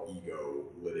male ego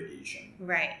litigation.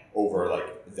 Right. Over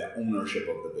the ownership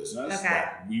of the business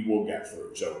that we will get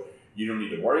through. So you don't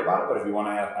need to worry about it, but if you want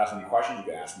to ask any questions, you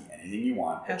can ask me anything you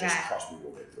want, but just trust me,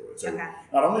 we'll get through it. So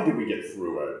not only did we get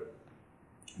through it,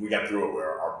 we got through it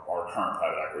where our current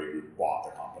private equity group bought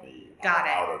the company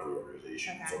out of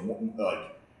reorganization. Okay. So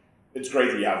it's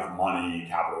great that you have money and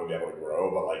capital to be able to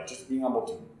grow, but just being able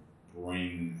to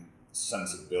bring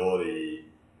sensibility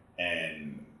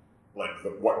and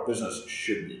what business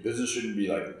should be. Business shouldn't be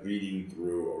reading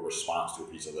through a response to a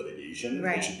piece of litigation.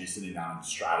 Right. It should be sitting down in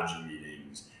strategy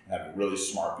meetings and having really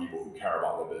smart people who care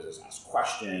about the business ask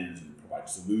questions and provide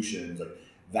solutions.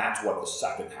 That's what the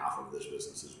second half of this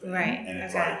business has been. Right. And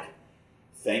it's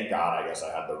thank God, I guess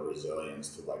I had the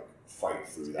resilience to fight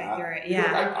through that.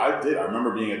 Yeah. I did. I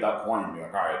remember being at that point and being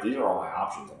all right, these are all my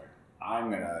options.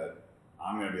 I'm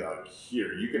gonna be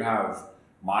here, you can have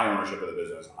my ownership of the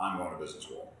business. I'm going to business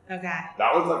school. Okay.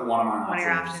 That was one of my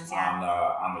options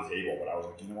on the table. But I was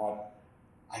you know what?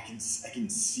 I can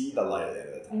see the light at the end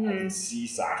of the tunnel. I can see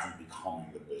Saks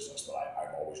becoming the business that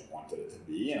I've always wanted it to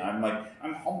be. And I'm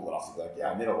humble enough to be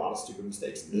I made a lot of stupid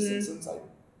mistakes in this instance.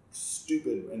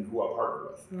 Stupid in who I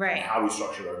partnered with. Right. And how we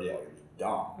structured our deal. It was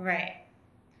dumb. Right.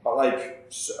 But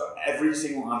every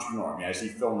single entrepreneur, I see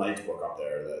Phil Knight's book up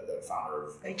there, the founder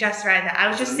of... I just read that. I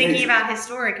was just thinking about his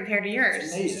story compared to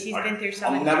yours. He's been through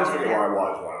so many things. I'll never forget where I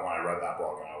was when I read that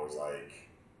book, and I was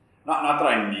not that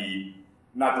I need...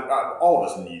 Not that all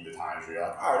of us need the times where you're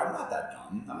all right, I'm not that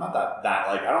dumb. I'm not that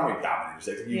I don't make that many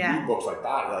mistakes. If you read books like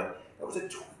that, you're That was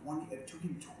it took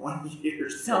him 20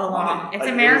 years. So long. It's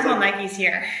a miracle Nike's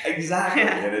here. Exactly.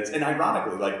 And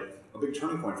ironically, like a big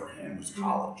turning point for him was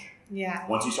college. Yeah.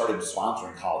 Once he started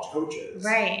sponsoring college coaches,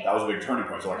 right. that was a big turning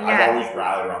point. So like I've always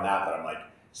rallied around that I'm like,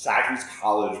 Saxby's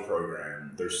college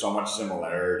program, there's so much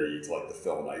similarity to like the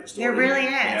Phil Knight story. There really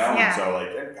is. And so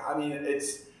like, I mean,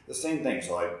 it's the same thing.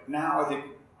 So like now I think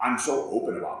I'm so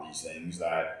open about these things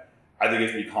that I think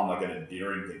it's become like an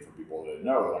endearing thing for people to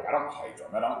know. Like I don't hype them,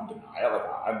 I don't deny it.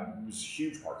 Like it was a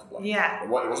huge part to blame. Yeah. It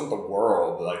wasn't the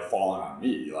world like falling on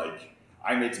me. Like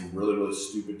I made some really, really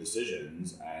stupid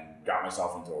decisions and got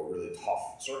myself into a really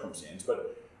tough circumstance,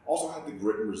 but also had the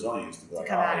grit and resilience to be like,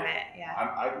 come out of it.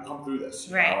 Yeah. I can come through this,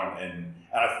 you right. know, and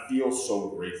I feel so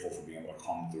grateful for being able to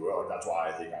come through it. Like that's why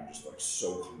I think I'm just like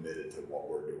so committed to what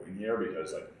we're doing here,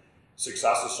 because like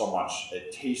success is so much,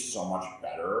 it tastes so much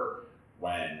better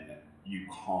when you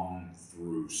come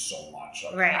through so much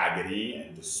like agony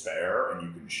and despair, and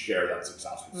you can share that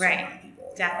success with so many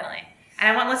people. Definitely. You know? And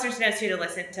I want listeners to know too, to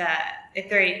listen to, if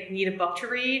they need a book to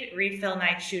read Phil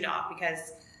Knight's Shoe Dog,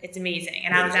 because it's amazing.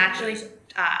 And I was actually,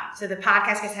 so the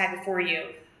podcast I had before you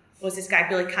was this guy,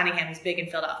 Billy Cunningham, who's big in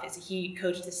Philadelphia. So he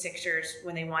coached the Sixers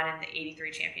when they won in the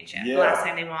 83 championship. The last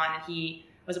time they won, and he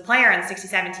was a player on the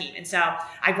 67 team. And so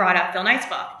I brought up Phil Knight's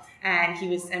book. And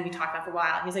we talked about it for a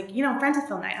while. He was like, I'm friends with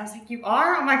Phil Knight. I was like, you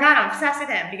are? Oh my God, I'm obsessed with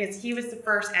him, because he was the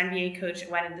first NBA coach that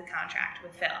went into the contract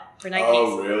with Phil for Nike.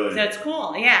 Oh, really? So it's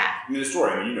cool, yeah. I mean, the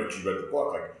story, you read the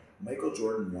book, like Michael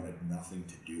Jordan wanted nothing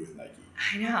to do with Nike.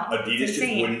 I know. Adidas just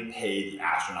wouldn't pay the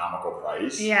astronomical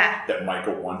price that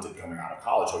Michael wanted coming out of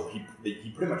college. So he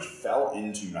pretty much fell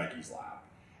into Nike's lap,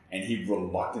 and he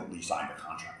reluctantly signed a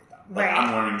contract. Like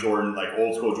I'm learning Jordan, like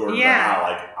old school Jordan right now.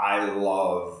 Like I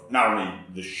love not only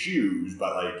the shoes,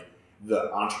 but like the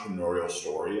entrepreneurial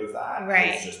story of that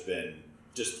has just been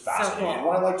fascinating. So cool. And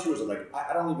what I like too is like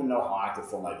I don't even know how active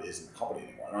Phil Knight is in the company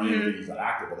anymore. I don't even think he's that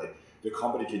active, but like the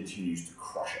company continues to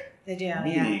crush it. They do,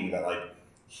 meaning that like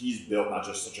he's built not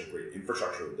just such a great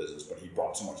infrastructure of the business, but he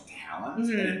brought so much talent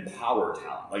and empowered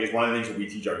talent. Like it's one of the things that we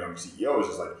teach our young CEOs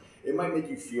is like it might make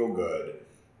you feel good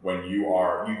when you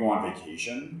go on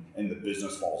vacation and the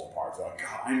business falls apart. It's like,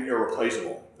 God, I'm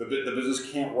irreplaceable. The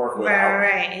business can't work without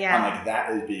me. I'm like,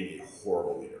 that is being a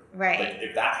horrible leader. Right. Like,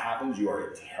 if that happens, you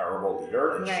are a terrible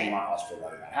leader, and shame on us for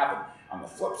letting that happen. On the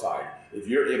flip side, if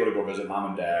you're able to go visit mom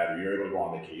and dad, or you're able to go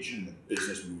on vacation, and the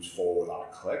business moves forward without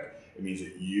a click, it means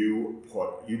that you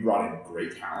brought in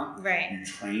great talent, you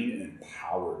trained and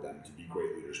empowered them to be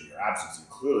great leaders in your absence, and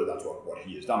clearly that's what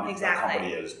he has done. Because that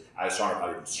company is as strong, if not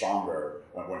even stronger,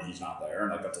 when he's not there,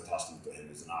 and like that's a testament to him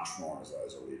as an entrepreneur,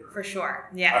 as a leader. For sure,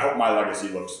 yeah. I hope my legacy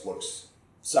looks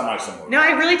semi-similar. No,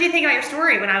 I really did think about your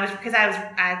story because I was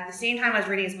at the same time I was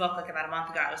reading his book like about a month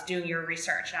ago. I was doing your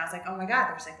research, and I was like, oh my God,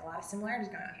 there's like a lot of similarities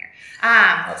going on here.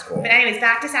 That's cool. But anyways,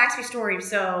 back to Saxby's story.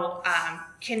 So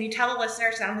can you tell the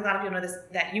listeners, I don't think a lot of people know this,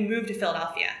 that you moved to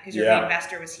Philadelphia because your main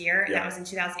investor was here, and that was in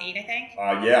 2008, I think?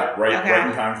 Right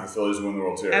in time for the Phillies to win the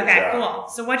World Series. Okay, cool.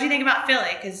 So what do you think about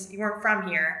Philly? Because you weren't from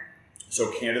here.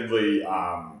 So candidly,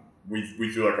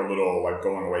 we threw like a little like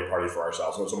going away party for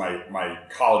ourselves. So my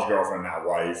college girlfriend, now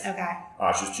wife,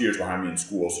 she was 2 years behind me in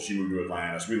school, so she moved to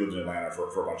Atlanta. So we lived in Atlanta for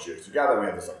a bunch of years together. We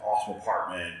had this like awesome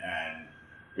apartment, and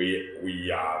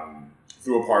we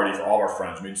threw a party for all of our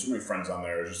friends. We made so many friends on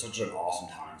there. It was just such an awesome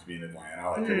time to be in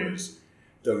Atlanta. Like it was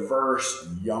diverse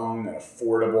and young and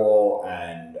affordable,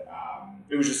 and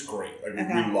it was just great. Like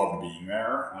we loved being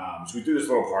there. So we threw this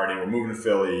little party. We're moving to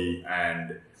Philly,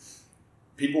 and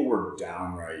people were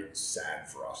downright sad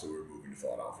for us that we were moving to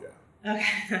Philadelphia.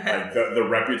 Like the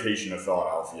reputation of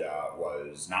Philadelphia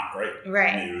was not great.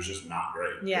 Right. I mean, it was just not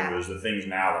great. Yeah. It was the things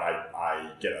now that I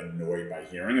get annoyed by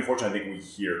hearing. Unfortunately, I think we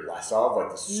hear less of,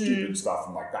 like the stupid stuff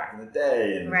from like back in the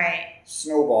day, and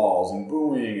snowballs and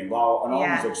booing and blah, and all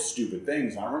these like stupid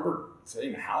things. And I remember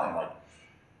saying to Hallie, I'm like,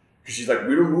 because she's like,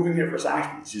 we were moving here for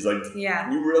Saxby's. She's like,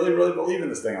 you really, really believe in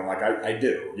this thing? I'm like, I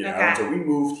do. You know? And so we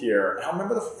moved here. And I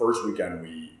remember the first weekend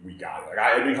we got it. Like I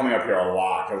had been coming up here a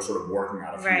lot. I was sort of working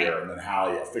out of here. And then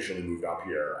Hallie officially moved up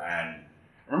here. And I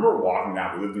remember walking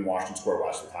down. We lived in Washington Square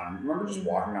West at the time. I remember just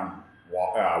walking down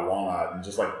Walnut, and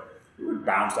just like, we would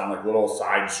bounce down like little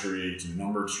side streets and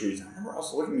numbered streets. And I remember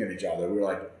us looking at each other. We were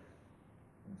like,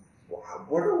 wow,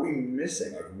 what are we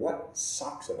missing? Like, what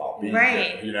sucks about being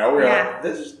here? You know, we're like,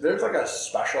 there's like a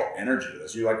special energy to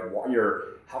this. You're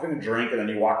having a drink, and then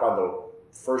you walk by the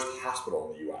first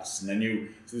hospital in the U.S., and then you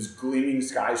see this gleaming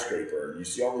skyscraper, and you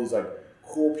see all these like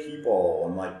cool people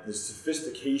and like this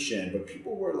sophistication. But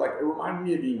people were like, it reminded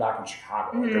me of being back in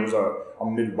Chicago. Like, there was a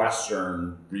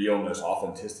Midwestern realness,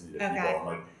 authenticity to people. And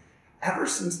like, ever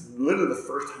since literally the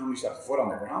first time we stepped foot on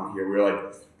the ground here, we were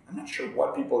like, I'm not sure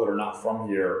what people that are not from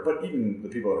here, but even the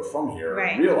people that are from here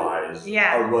realize,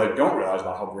 or like don't realize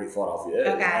about how great Philadelphia is.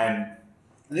 And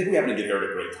I think we happen to get here at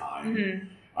a great time.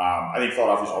 I think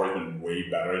Philadelphia's always been way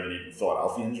better than even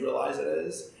Philadelphians realize it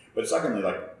is. But secondly,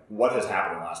 like what has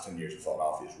happened in the last 10 years in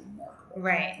Philadelphia is remarkable.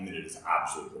 Right. I mean, it is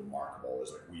absolutely remarkable.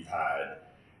 It's like we've had,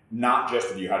 not just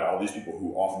that you had all these people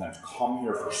who oftentimes come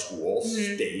here for school,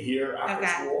 stay here after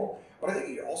school, but I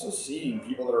think you're also seeing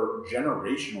people that are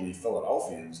generationally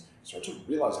Philadelphians start to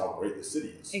realize how great the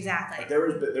city is. Exactly. Like there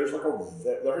has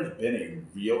been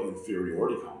a real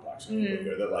inferiority complex in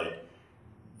here that like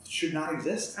should not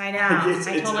exist. I know. Like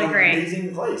I totally agree. It's an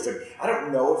amazing place. Like, I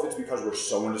don't know if it's because we're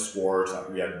so into sports. Like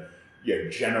we had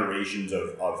generations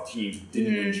of teams who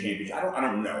didn't win championships. I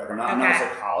don't know. Like I'm not a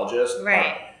psychologist.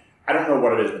 Right. I don't know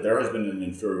what it is, but there has been an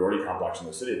inferiority complex in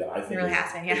the city that I think really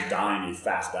is dying a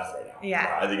fast death right now.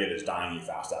 Yeah. I think it is dying a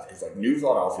fast death because like new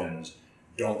Philadelphians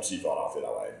don't see Philadelphia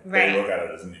that way. Right. They look at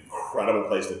it as an incredible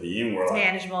place to be, and we're it's like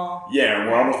manageable. Yeah, and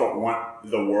we almost don't want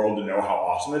the world to know how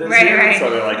awesome it is here. Right. So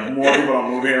they're like more people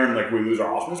don't move here, and like we lose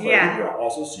our awesomeness. But I think you're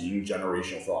also seeing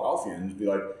generational Philadelphians be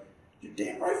like, you're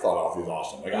damn right, Philadelphia's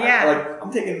awesome. Like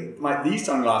I'm taking these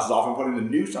sunglasses off and putting the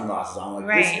new sunglasses on.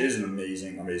 Like this is an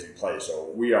amazing, amazing place.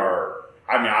 So we are.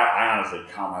 I mean, I honestly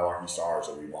count my lucky stars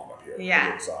that we wound up here.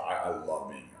 Yeah. I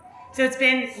love being here. So it's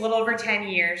been a little over 10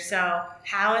 years. So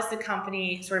how has the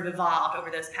company sort of evolved over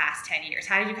those past 10 years?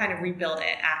 How did you kind of rebuild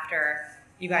it after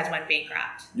you guys went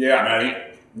bankrupt? Yeah, I mean, I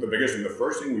think the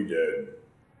first thing we did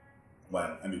when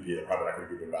MVP, the private equity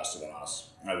group, invested in us,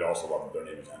 and I also love that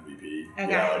their name is MVP.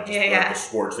 Okay. Like the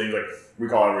sports things, like we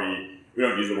call we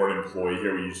don't use the word employee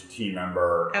here, we use team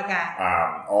member.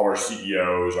 Okay. All of our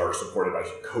CEOs are supported by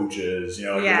coaches,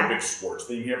 there's a big sports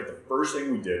thing here. But the first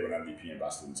thing we did when MVP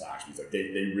invested in Zaxby's, like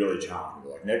they really challenged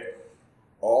me. Like, Nick,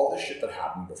 all the shit that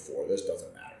happened before this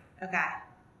doesn't matter. Okay.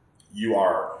 You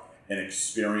are an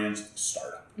experienced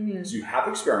startup. Mm-hmm. So you have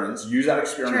experience, use that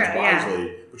experience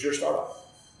wisely, but you're a startup.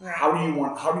 Right. How do you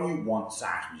want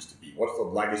Zaxby's to be? What's the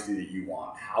legacy that you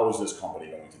want? How is this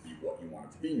company going to be what you want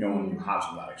it to be, knowing you have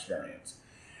some of that experience?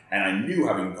 And I knew,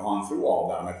 having gone through all of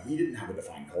that, I'm like, he didn't have a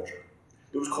defined culture.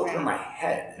 There was culture in my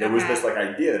head. There was this like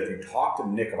idea that if you talk to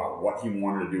Nick about what he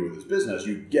wanted to do with his business,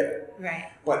 you'd get it. Right.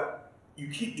 But you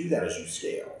can't do that as you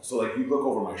scale. So like you look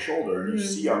over my shoulder and you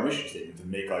see our mission statement to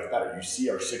make life better. You see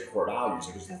our 6 core values.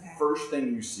 Like it's the first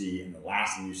thing you see and the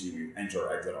last thing you see when you enter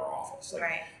or exit our office.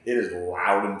 Like it is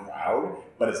loud and proud,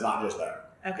 but it's not just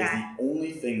that. Okay. It's the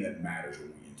only thing that matters when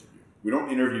we interview. We don't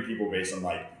interview people based on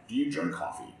like, do you drink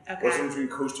coffee? Okay. What's the difference between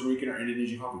Costa Rican or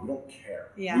Indonesian coffee? We don't care.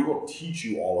 Yeah. We will teach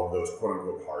you all of those quote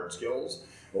unquote hard skills,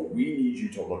 but we need you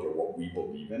to look at what we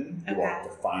believe in, what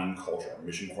define culture,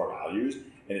 mission core values,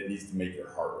 and it needs to make your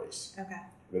heart race. Okay.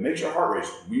 If it makes your heart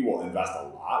race, we will invest a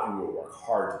lot and we will work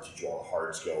hard to teach you all the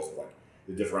hard skills, like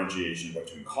the differentiation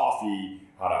between coffee,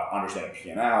 how to understand a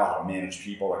P&L, how to manage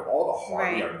people, like all the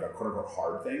hard, the quote unquote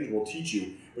hard things we'll teach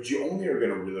you, but you only are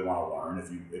going to really want to learn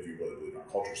if you really believe in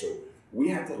our culture. So we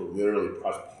had to literally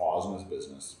press pause on this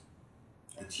business.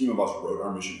 A team of us wrote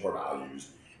our mission core values,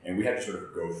 and we had to sort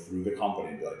of go through the company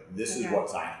and be like, this is what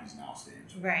Zaxby's now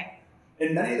stands for. Right.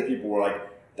 And many of the people were like,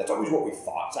 that's always what we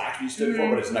thought Zaxby's stood for,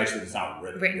 but it's nice that it's not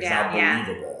written down. It's not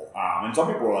believable. And some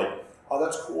people were like, oh,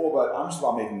 that's cool, but I'm just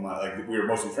about making money. Like, we were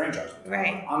mostly franchised.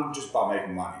 Right. I'm just about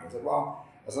making money. I was like, well,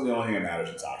 that's not the only thing that matters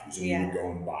at Zaxby's. So we would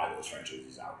go and buy those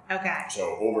franchisees out. Okay.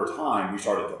 So over time, we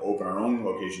started to open our own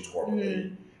locations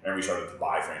corporately, and we started to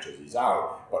buy franchisees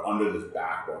out, but under this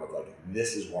backbone of like,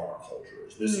 this is what our culture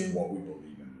is. This is what we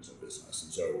believe in as a business.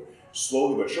 And so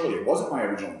slowly but surely, it wasn't my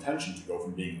original intention to go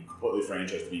from being completely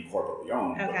franchised to being corporately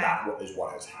owned, but that is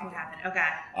what has happened.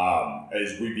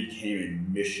 As we became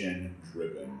a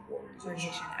mission-driven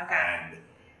organization. And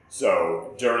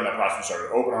so during that process, we started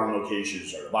to open our own locations,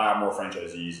 started to buy out more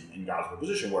franchisees, and got to a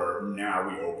position where now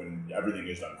everything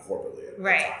is done corporately at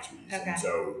Zaxby's. And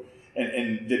so,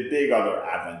 and the big other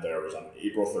advent there was on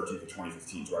April 13th of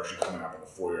 2015, so we're actually coming up on the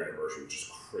 4-year anniversary, which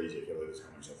is crazy. I can't believe it's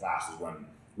coming so fast, is when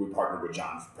we partnered with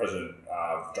president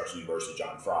of Drexel University,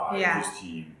 John Fry, and his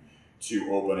team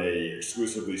to open a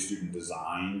exclusively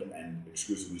student-designed and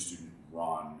exclusively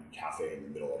student-run cafe in the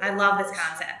middle of I love this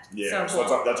concept. Yeah, so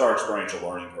cool. That's our experiential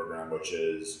learning program, which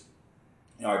is,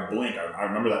 I blink. I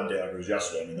remember that day like it was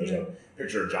yesterday. I mean, there's a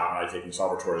picture of John and I taking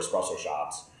celebratory espresso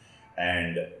shots,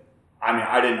 and I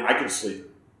mean, I could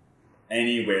sleep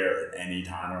anywhere at any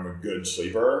time. I'm a good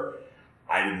sleeper.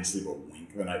 I didn't sleep a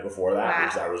wink the night before that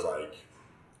because I was like,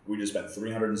 we just spent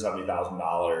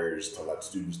 $370,000 to let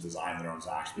students design their own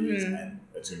Zaxby's, and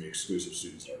it's going to be exclusive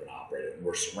students that are going to operate it. And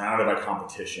we're surrounded by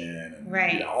competition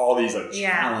and all these like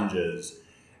challenges.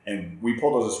 And we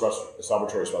pulled those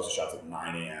celebratory espresso shots at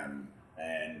 9 a.m.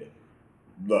 and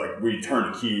like we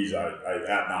turned the keys at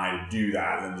 9 to do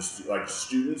that, and then just like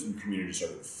students and community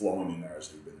started flowing in there as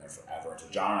they've been there forever. And so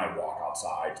John and I walk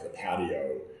outside to the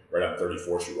patio right on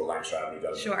 34th Street where Lancaster Avenue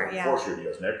does. 34th Street. He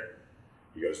goes, Nick,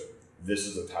 this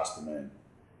is a testament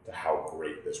to how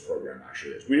great this program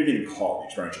actually is. We didn't even call it the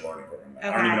experiential learning program. I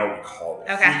don't even know what we called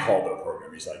it. He called it a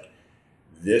program. He's like,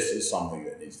 this is something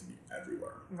that needs to be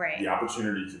everywhere. Right. The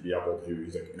opportunity to be able to,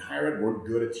 he's like, in higher ed, we're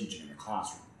good at teaching in the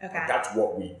classroom. Like, that's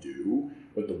what we do,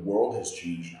 but the world has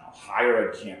changed now. Higher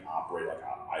ed can't operate like an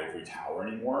ivory tower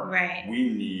anymore. Right.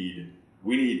 We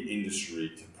need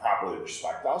industry to properly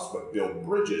respect us, but build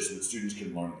bridges so that students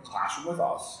can learn in the classroom with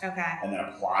us, and then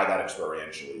apply that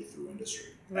experientially through industry.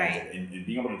 Right. And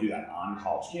being able to do that on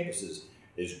college campuses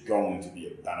is going to be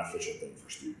a beneficial thing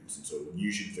for students. And so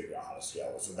you should figure out how to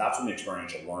scale it. So that's when the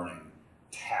experiential learning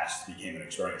test became an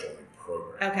experiential learning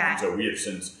program. And so we have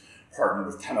since partnered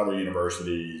with 10 other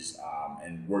universities,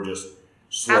 and we're just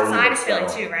slowly outside of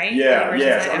Philly too, right?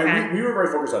 Yeah. So, I mean, we were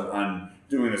very focused on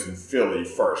doing this in Philly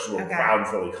first. We're a proud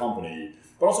Philly company,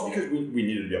 but also because we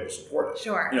needed to be able to support it.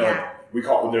 Sure. Like we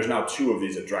call there's now 2 of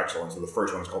these at Drexel, and so the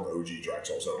first one is called OG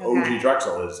Drexel. So OG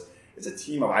Drexel it's a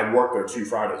team of, I worked there 2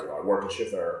 Fridays ago. I worked a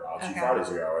shift there 2 Fridays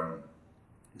ago, and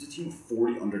it's a team of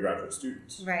 40 undergraduate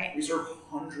students. Right. We serve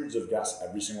hundreds of guests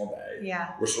every single day.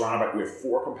 Yeah. We're surrounded by, we have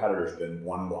 4 competitors within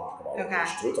 1 block of our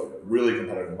location. So it's a really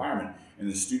competitive environment. And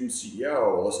the student CEO,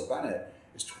 Alyssa Bennett,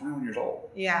 is 21 years old.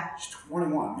 Yeah. She's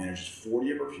 21, manages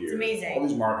 40 of her peers. It's amazing. All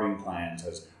these marketing plans,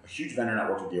 has a huge vendor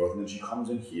network to deal with, and then she comes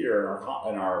in here in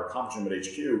our conference room at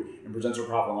HQ and presents her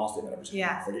profit and loss statement every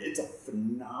single month. Like, it's a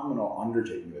phenomenal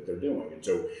undertaking that they're doing. And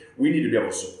so we need to be able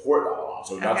to support that a lot.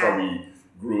 So that's why we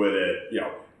grew it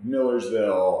at,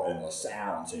 Millersville and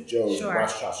LaSalle and St. Joe's and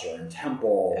Westchester and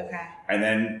Temple. And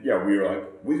then, we were like,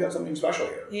 we've got something special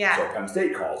here. So Penn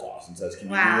State calls us and says, can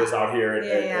you do this out here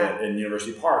in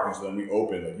University Park? And so then we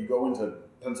open, you go into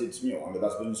Penn State SMU, one of the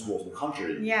best business schools in the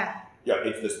country.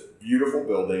 It's this beautiful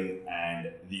building,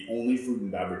 and the only food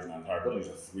and beverage in the entire building is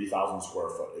a 3,000 square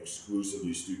foot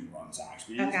exclusively student-run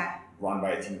Zaxby's, run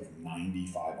by a team of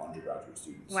 95 undergraduate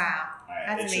students. Wow,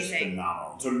 that's it's amazing. Just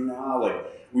phenomenal. So now,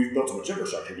 we've built so much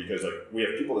infrastructure because, we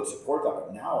have people that support that,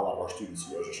 but now a lot of our student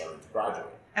CEOs are starting to graduate.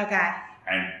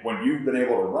 And when you've been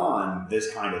able to run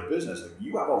this kind of business,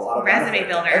 you have a lot of resume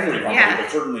builder. Every company,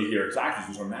 but certainly here at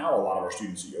Zaxby's. So now a lot of our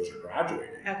student CEOs are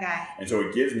graduating. And so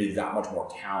it gives me that much more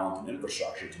talent and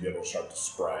infrastructure to be able to start to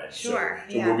spread. So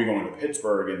we'll be going to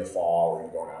Pittsburgh in the fall. We're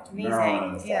going to go down to Maryland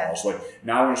in the fall. So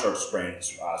now we're going to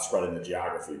start spreading the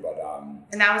geography. But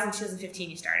and that was in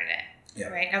 2015 you started it.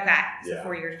 Right? So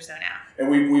 4 years or so now. And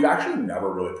we've actually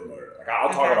never really promoted it. I'll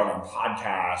talk about it on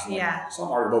podcasts and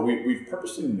some articles, but we've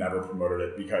purposely never promoted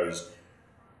it because,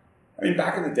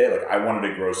 back in the day, I wanted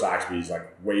to grow Zaxby's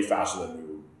way faster than we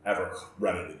were ever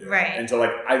ready to do. And so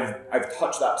I've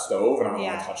touched that stove and I don't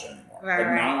want to touch it anymore.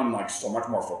 But now I'm so much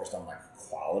more focused on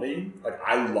quality.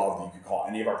 I love that you could call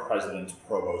any of our presidents,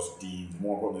 provosts, deans,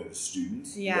 more importantly the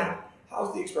students.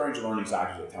 How's the experiential learning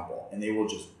Zaxby's at Temple? And they will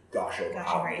just gush over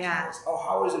how it is. Oh,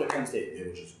 how is it at Penn State? They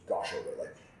will just gush over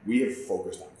it. We have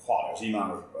focused on quality. I was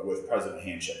emailing with President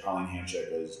Handshake. Colleen Handshake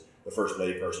is the first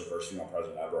lay person, first female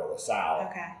president ever at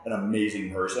LaSalle. An amazing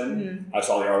person. I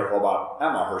saw the article about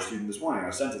Emma, her student, this morning.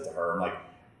 I sent it to her. I'm like,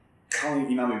 Colleen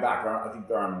emailed me back. I think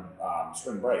they're on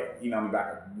spring break. Emailed me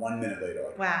back 1 minute later.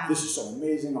 This is so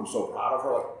amazing. I'm so proud of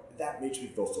her. That makes me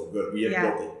feel so good. We have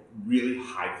built a really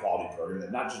high quality program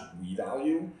that not just we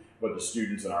value, but the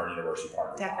students in our university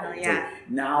partners value. So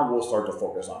now we'll start to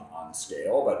focus on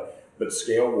scale, but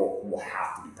scale will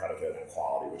have to be predicated on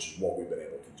quality, which is what we've been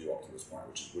able to do up to this point,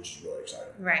 which is really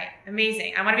exciting. Right.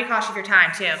 Amazing. I want to be cautious of your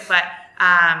time too, but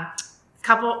a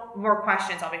couple more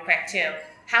questions. I'll be quick too.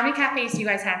 How many cafes do you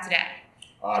guys have today?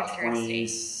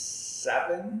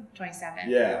 27. 27.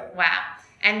 Yeah. Wow.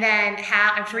 And then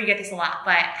I'm sure you get this a lot,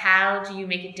 but how do you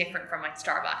make it different from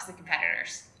Starbucks, the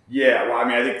competitors? Yeah. Well,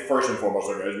 I think first and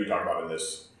foremost, as we talked about in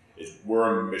this, is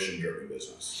we're a mission-driven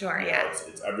business.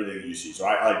 It's everything that you see. So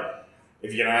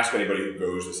if you can ask anybody who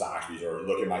goes to Zaxby's or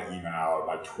look at my email or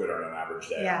my Twitter on an average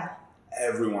day,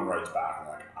 everyone writes back and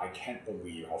I can't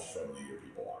believe how friendly your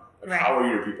people are. How are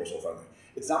your people so friendly?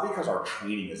 It's not because our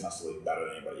training is necessarily better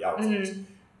than anybody else's.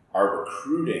 Our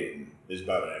recruiting is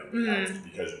better than everybody else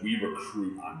because we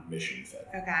recruit on mission fit.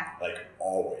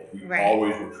 Always. We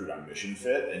always recruit on mission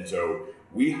fit. And so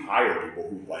we hire people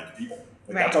who like people.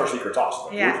 That's our secret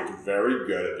sauce. We're very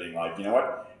good at being like, you know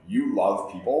what? You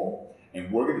love people,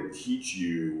 and we're going to teach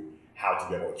you how to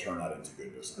be able to turn that into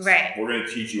good business. Right. We're going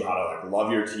to teach you how to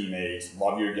love your teammates,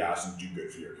 love your guests, and do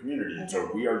good for your community. And so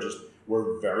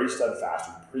we're very steadfast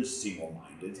and pretty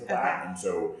single-minded to that. And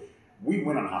so we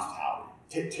win on hospitality.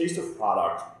 Taste of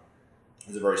product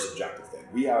is a very subjective thing.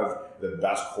 We have the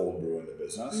best cold brew in the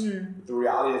business. But the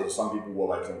reality is that some people will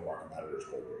like some of our competitors'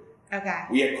 cold brew. Okay.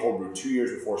 We had cold brew 2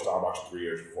 years before Starbucks, 3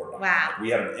 years before Dunkin'. Wow. We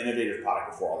had an innovative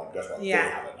product before all that. Guess what? They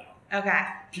have it now. Okay.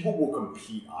 People will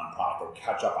compete on product or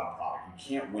catch up on product.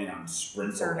 You can't win on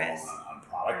sprints alone on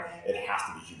product. It has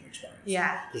to be human experience.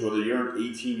 Yeah. Because whether you're an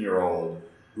 18-year-old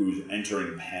who's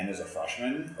entering Penn as a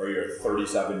freshman, or you're a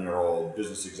 37-year-old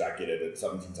business executive at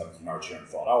 1717 Arch here in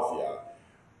Philadelphia,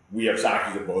 we have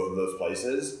Saxby's at both of those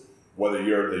places. Whether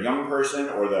you're the young person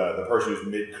or the person who's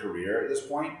mid-career at this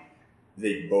point,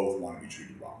 they both want to be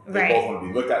treated well. They both want to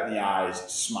be looked at in the eyes,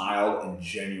 smiled, and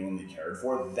genuinely cared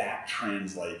for. That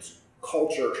translates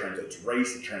culture, translates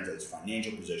race, it translates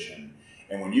financial position.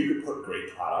 And when you could put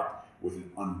great product with an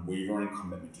unwavering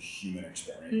commitment to human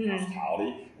experience and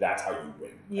hospitality, that's how you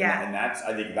win. Yeah. And that's,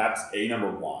 I think that's number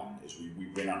one, is we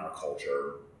win on our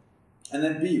culture. And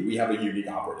then B, we have a unique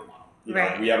operating model. You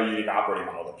know, we have a unique operating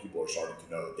model that people are starting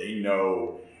to know. They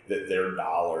know that their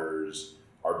dollars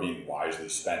are being wisely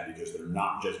spent because they're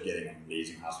not just getting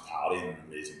amazing hospitality and an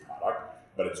amazing product,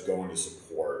 but it's going to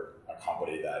support a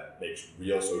company that makes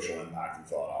real social impact in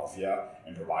Philadelphia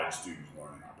and provides students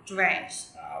learning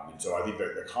opportunities. And so I think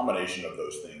that the combination of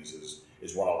those things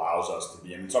is what allows us to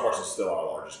be. I mean, Starbucks is still our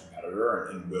largest competitor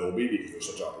and will be because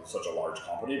they're such a large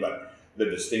company, but the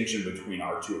distinction between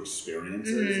our two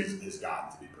experiences has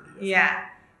gotten to be pretty different. Yeah.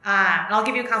 And I'll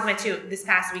give you a compliment too. This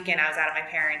past weekend, I was out at my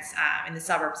parents' in the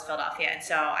suburbs of Philadelphia, and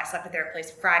so I slept at their place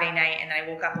Friday night, and then I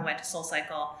woke up and went to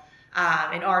SoulCycle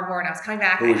in Ardmore, and I was coming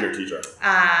back. Who was your teacher?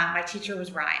 My teacher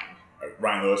was Ryan.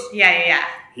 Ryan Lewis? Yeah.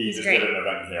 He's just did an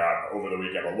event here over the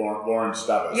weekend. But Lauren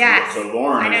Stevis. Yes. So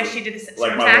Lauren, I know she did this.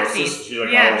 Like my little sister. She's like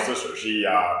my little sister. She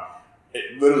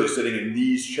literally sitting in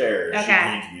these chairs. She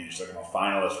came to me. She's like, I'm a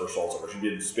finalist for SoulCycle. She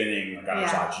did spinning on her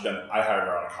side. I hired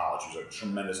her out of college. She was a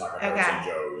tremendous secretary at St.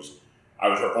 Joe's. I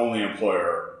was her only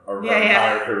employer of her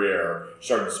entire career.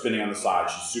 Started spinning on the side.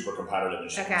 She's super competitive. And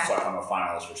she's like, I'm a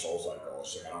finalist for SoulCycle.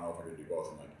 She's like, I don't know if I can do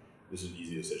both. I'm like, this is an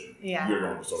easy decision. Yeah. You're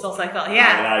going to SoulCycle.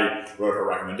 And I wrote her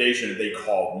recommendation, and they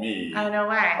called me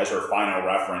as her final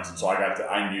reference. And so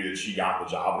I knew that she got the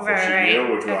job before she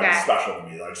knew, which was special to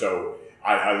me. Like, so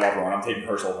I love her, and I'm taking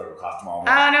her SoulCycle class tomorrow.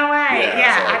 Oh, no way.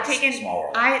 Yeah, so I've taken, small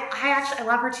world. I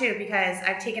love her too, because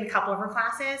I've taken a couple of her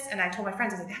classes, and I told my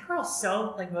friends, I was like, that girl's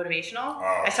so motivational.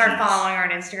 I started following her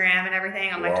on Instagram and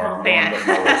everything. I'm a total fan.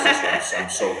 I'm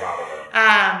so proud of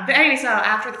her. But anyway, so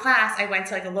after the class, I went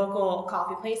to a local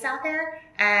coffee place out there,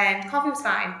 and coffee was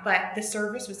fine, but the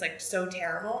service was so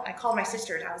terrible. I called my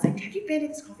sister, and I was like, have you been to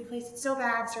this coffee place? It's so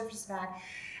bad. The service is bad.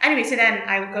 Anyway, so then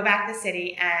I would go back to the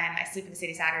city, and I sleep in the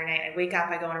city Saturday night. I wake up,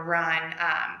 I go on a run,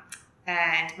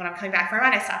 and when I'm coming back from a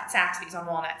run, I stop at Saxby's on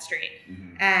Walnut Street.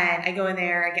 And I go in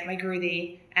there, I get my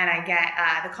groovy, and I get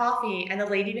the coffee, and the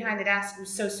lady behind the desk was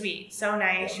so sweet, so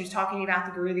nice. She was talking to me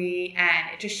about the groovy,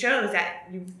 and it just shows that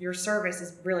your service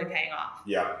is really paying off.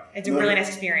 Yeah. It's a really nice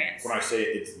experience. When I say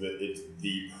it's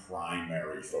the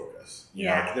primary focus. You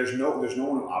know, there's no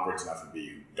one who operates an F&B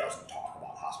who doesn't talk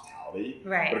about hospitality.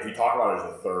 Right. But if you talk about it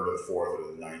as the third or the fourth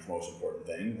or the ninth most important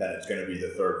thing, then it's going to be the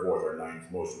third, fourth, or ninth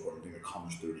most important thing that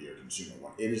comes through to your consumer.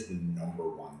 It is the number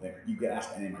one thing. You can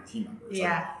ask any of my team members.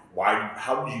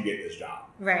 How did you get this job?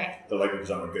 Right. They're like,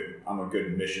 because I'm a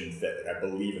good mission fit. I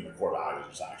believe in the core values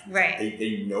of Saxby's. Right.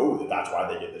 They know that that's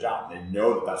why they get the job. They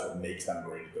know that that's what makes them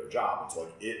great at their job. And so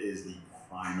it is the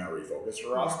primary focus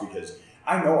for us, because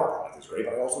I know our product is great,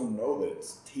 but I also know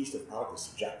that taste of product is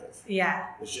subjective. Yeah.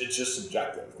 It's just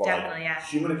subjective. But definitely,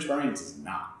 human experience is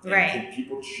not. And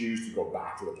people choose to go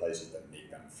back to the places that make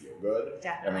them feel good.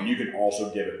 Definitely. And when you can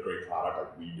also give it great product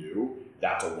like we do,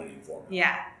 that's a winning formula.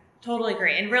 Yeah. Totally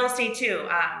agree. In real estate too,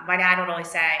 my dad would always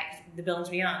say, the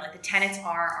buildings we own, the tenants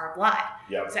are our blood.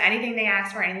 Yep. So anything they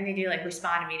ask for, anything they do,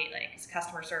 respond immediately, because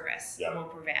customer service will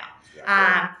prevail.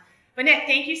 Yep. But Nick,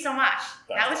 thank you so much.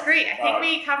 That was great. I think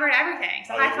we covered everything.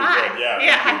 So high five. Thank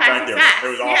you.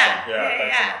 It was awesome.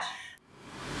 Thanks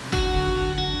so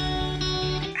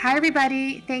much. Hi,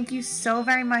 everybody. Thank you so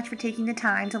very much for taking the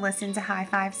time to listen to High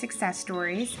Five Success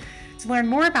Stories. To learn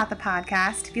more about the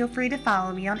podcast, feel free to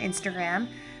follow me on Instagram.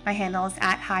 My handle is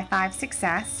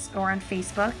 @High5Success, or on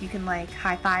Facebook, you can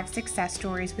High Five Success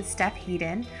Stories with Steph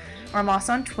Hayden. Or I'm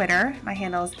also on Twitter. My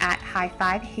handle is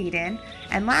 @High5Hayden.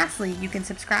 And lastly, you can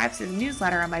subscribe to the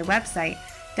newsletter on my website,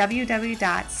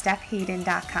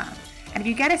 www.stephhayden.com. And if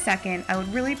you get a second, I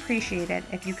would really appreciate it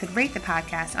if you could rate the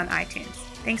podcast on iTunes.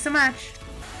 Thanks so much.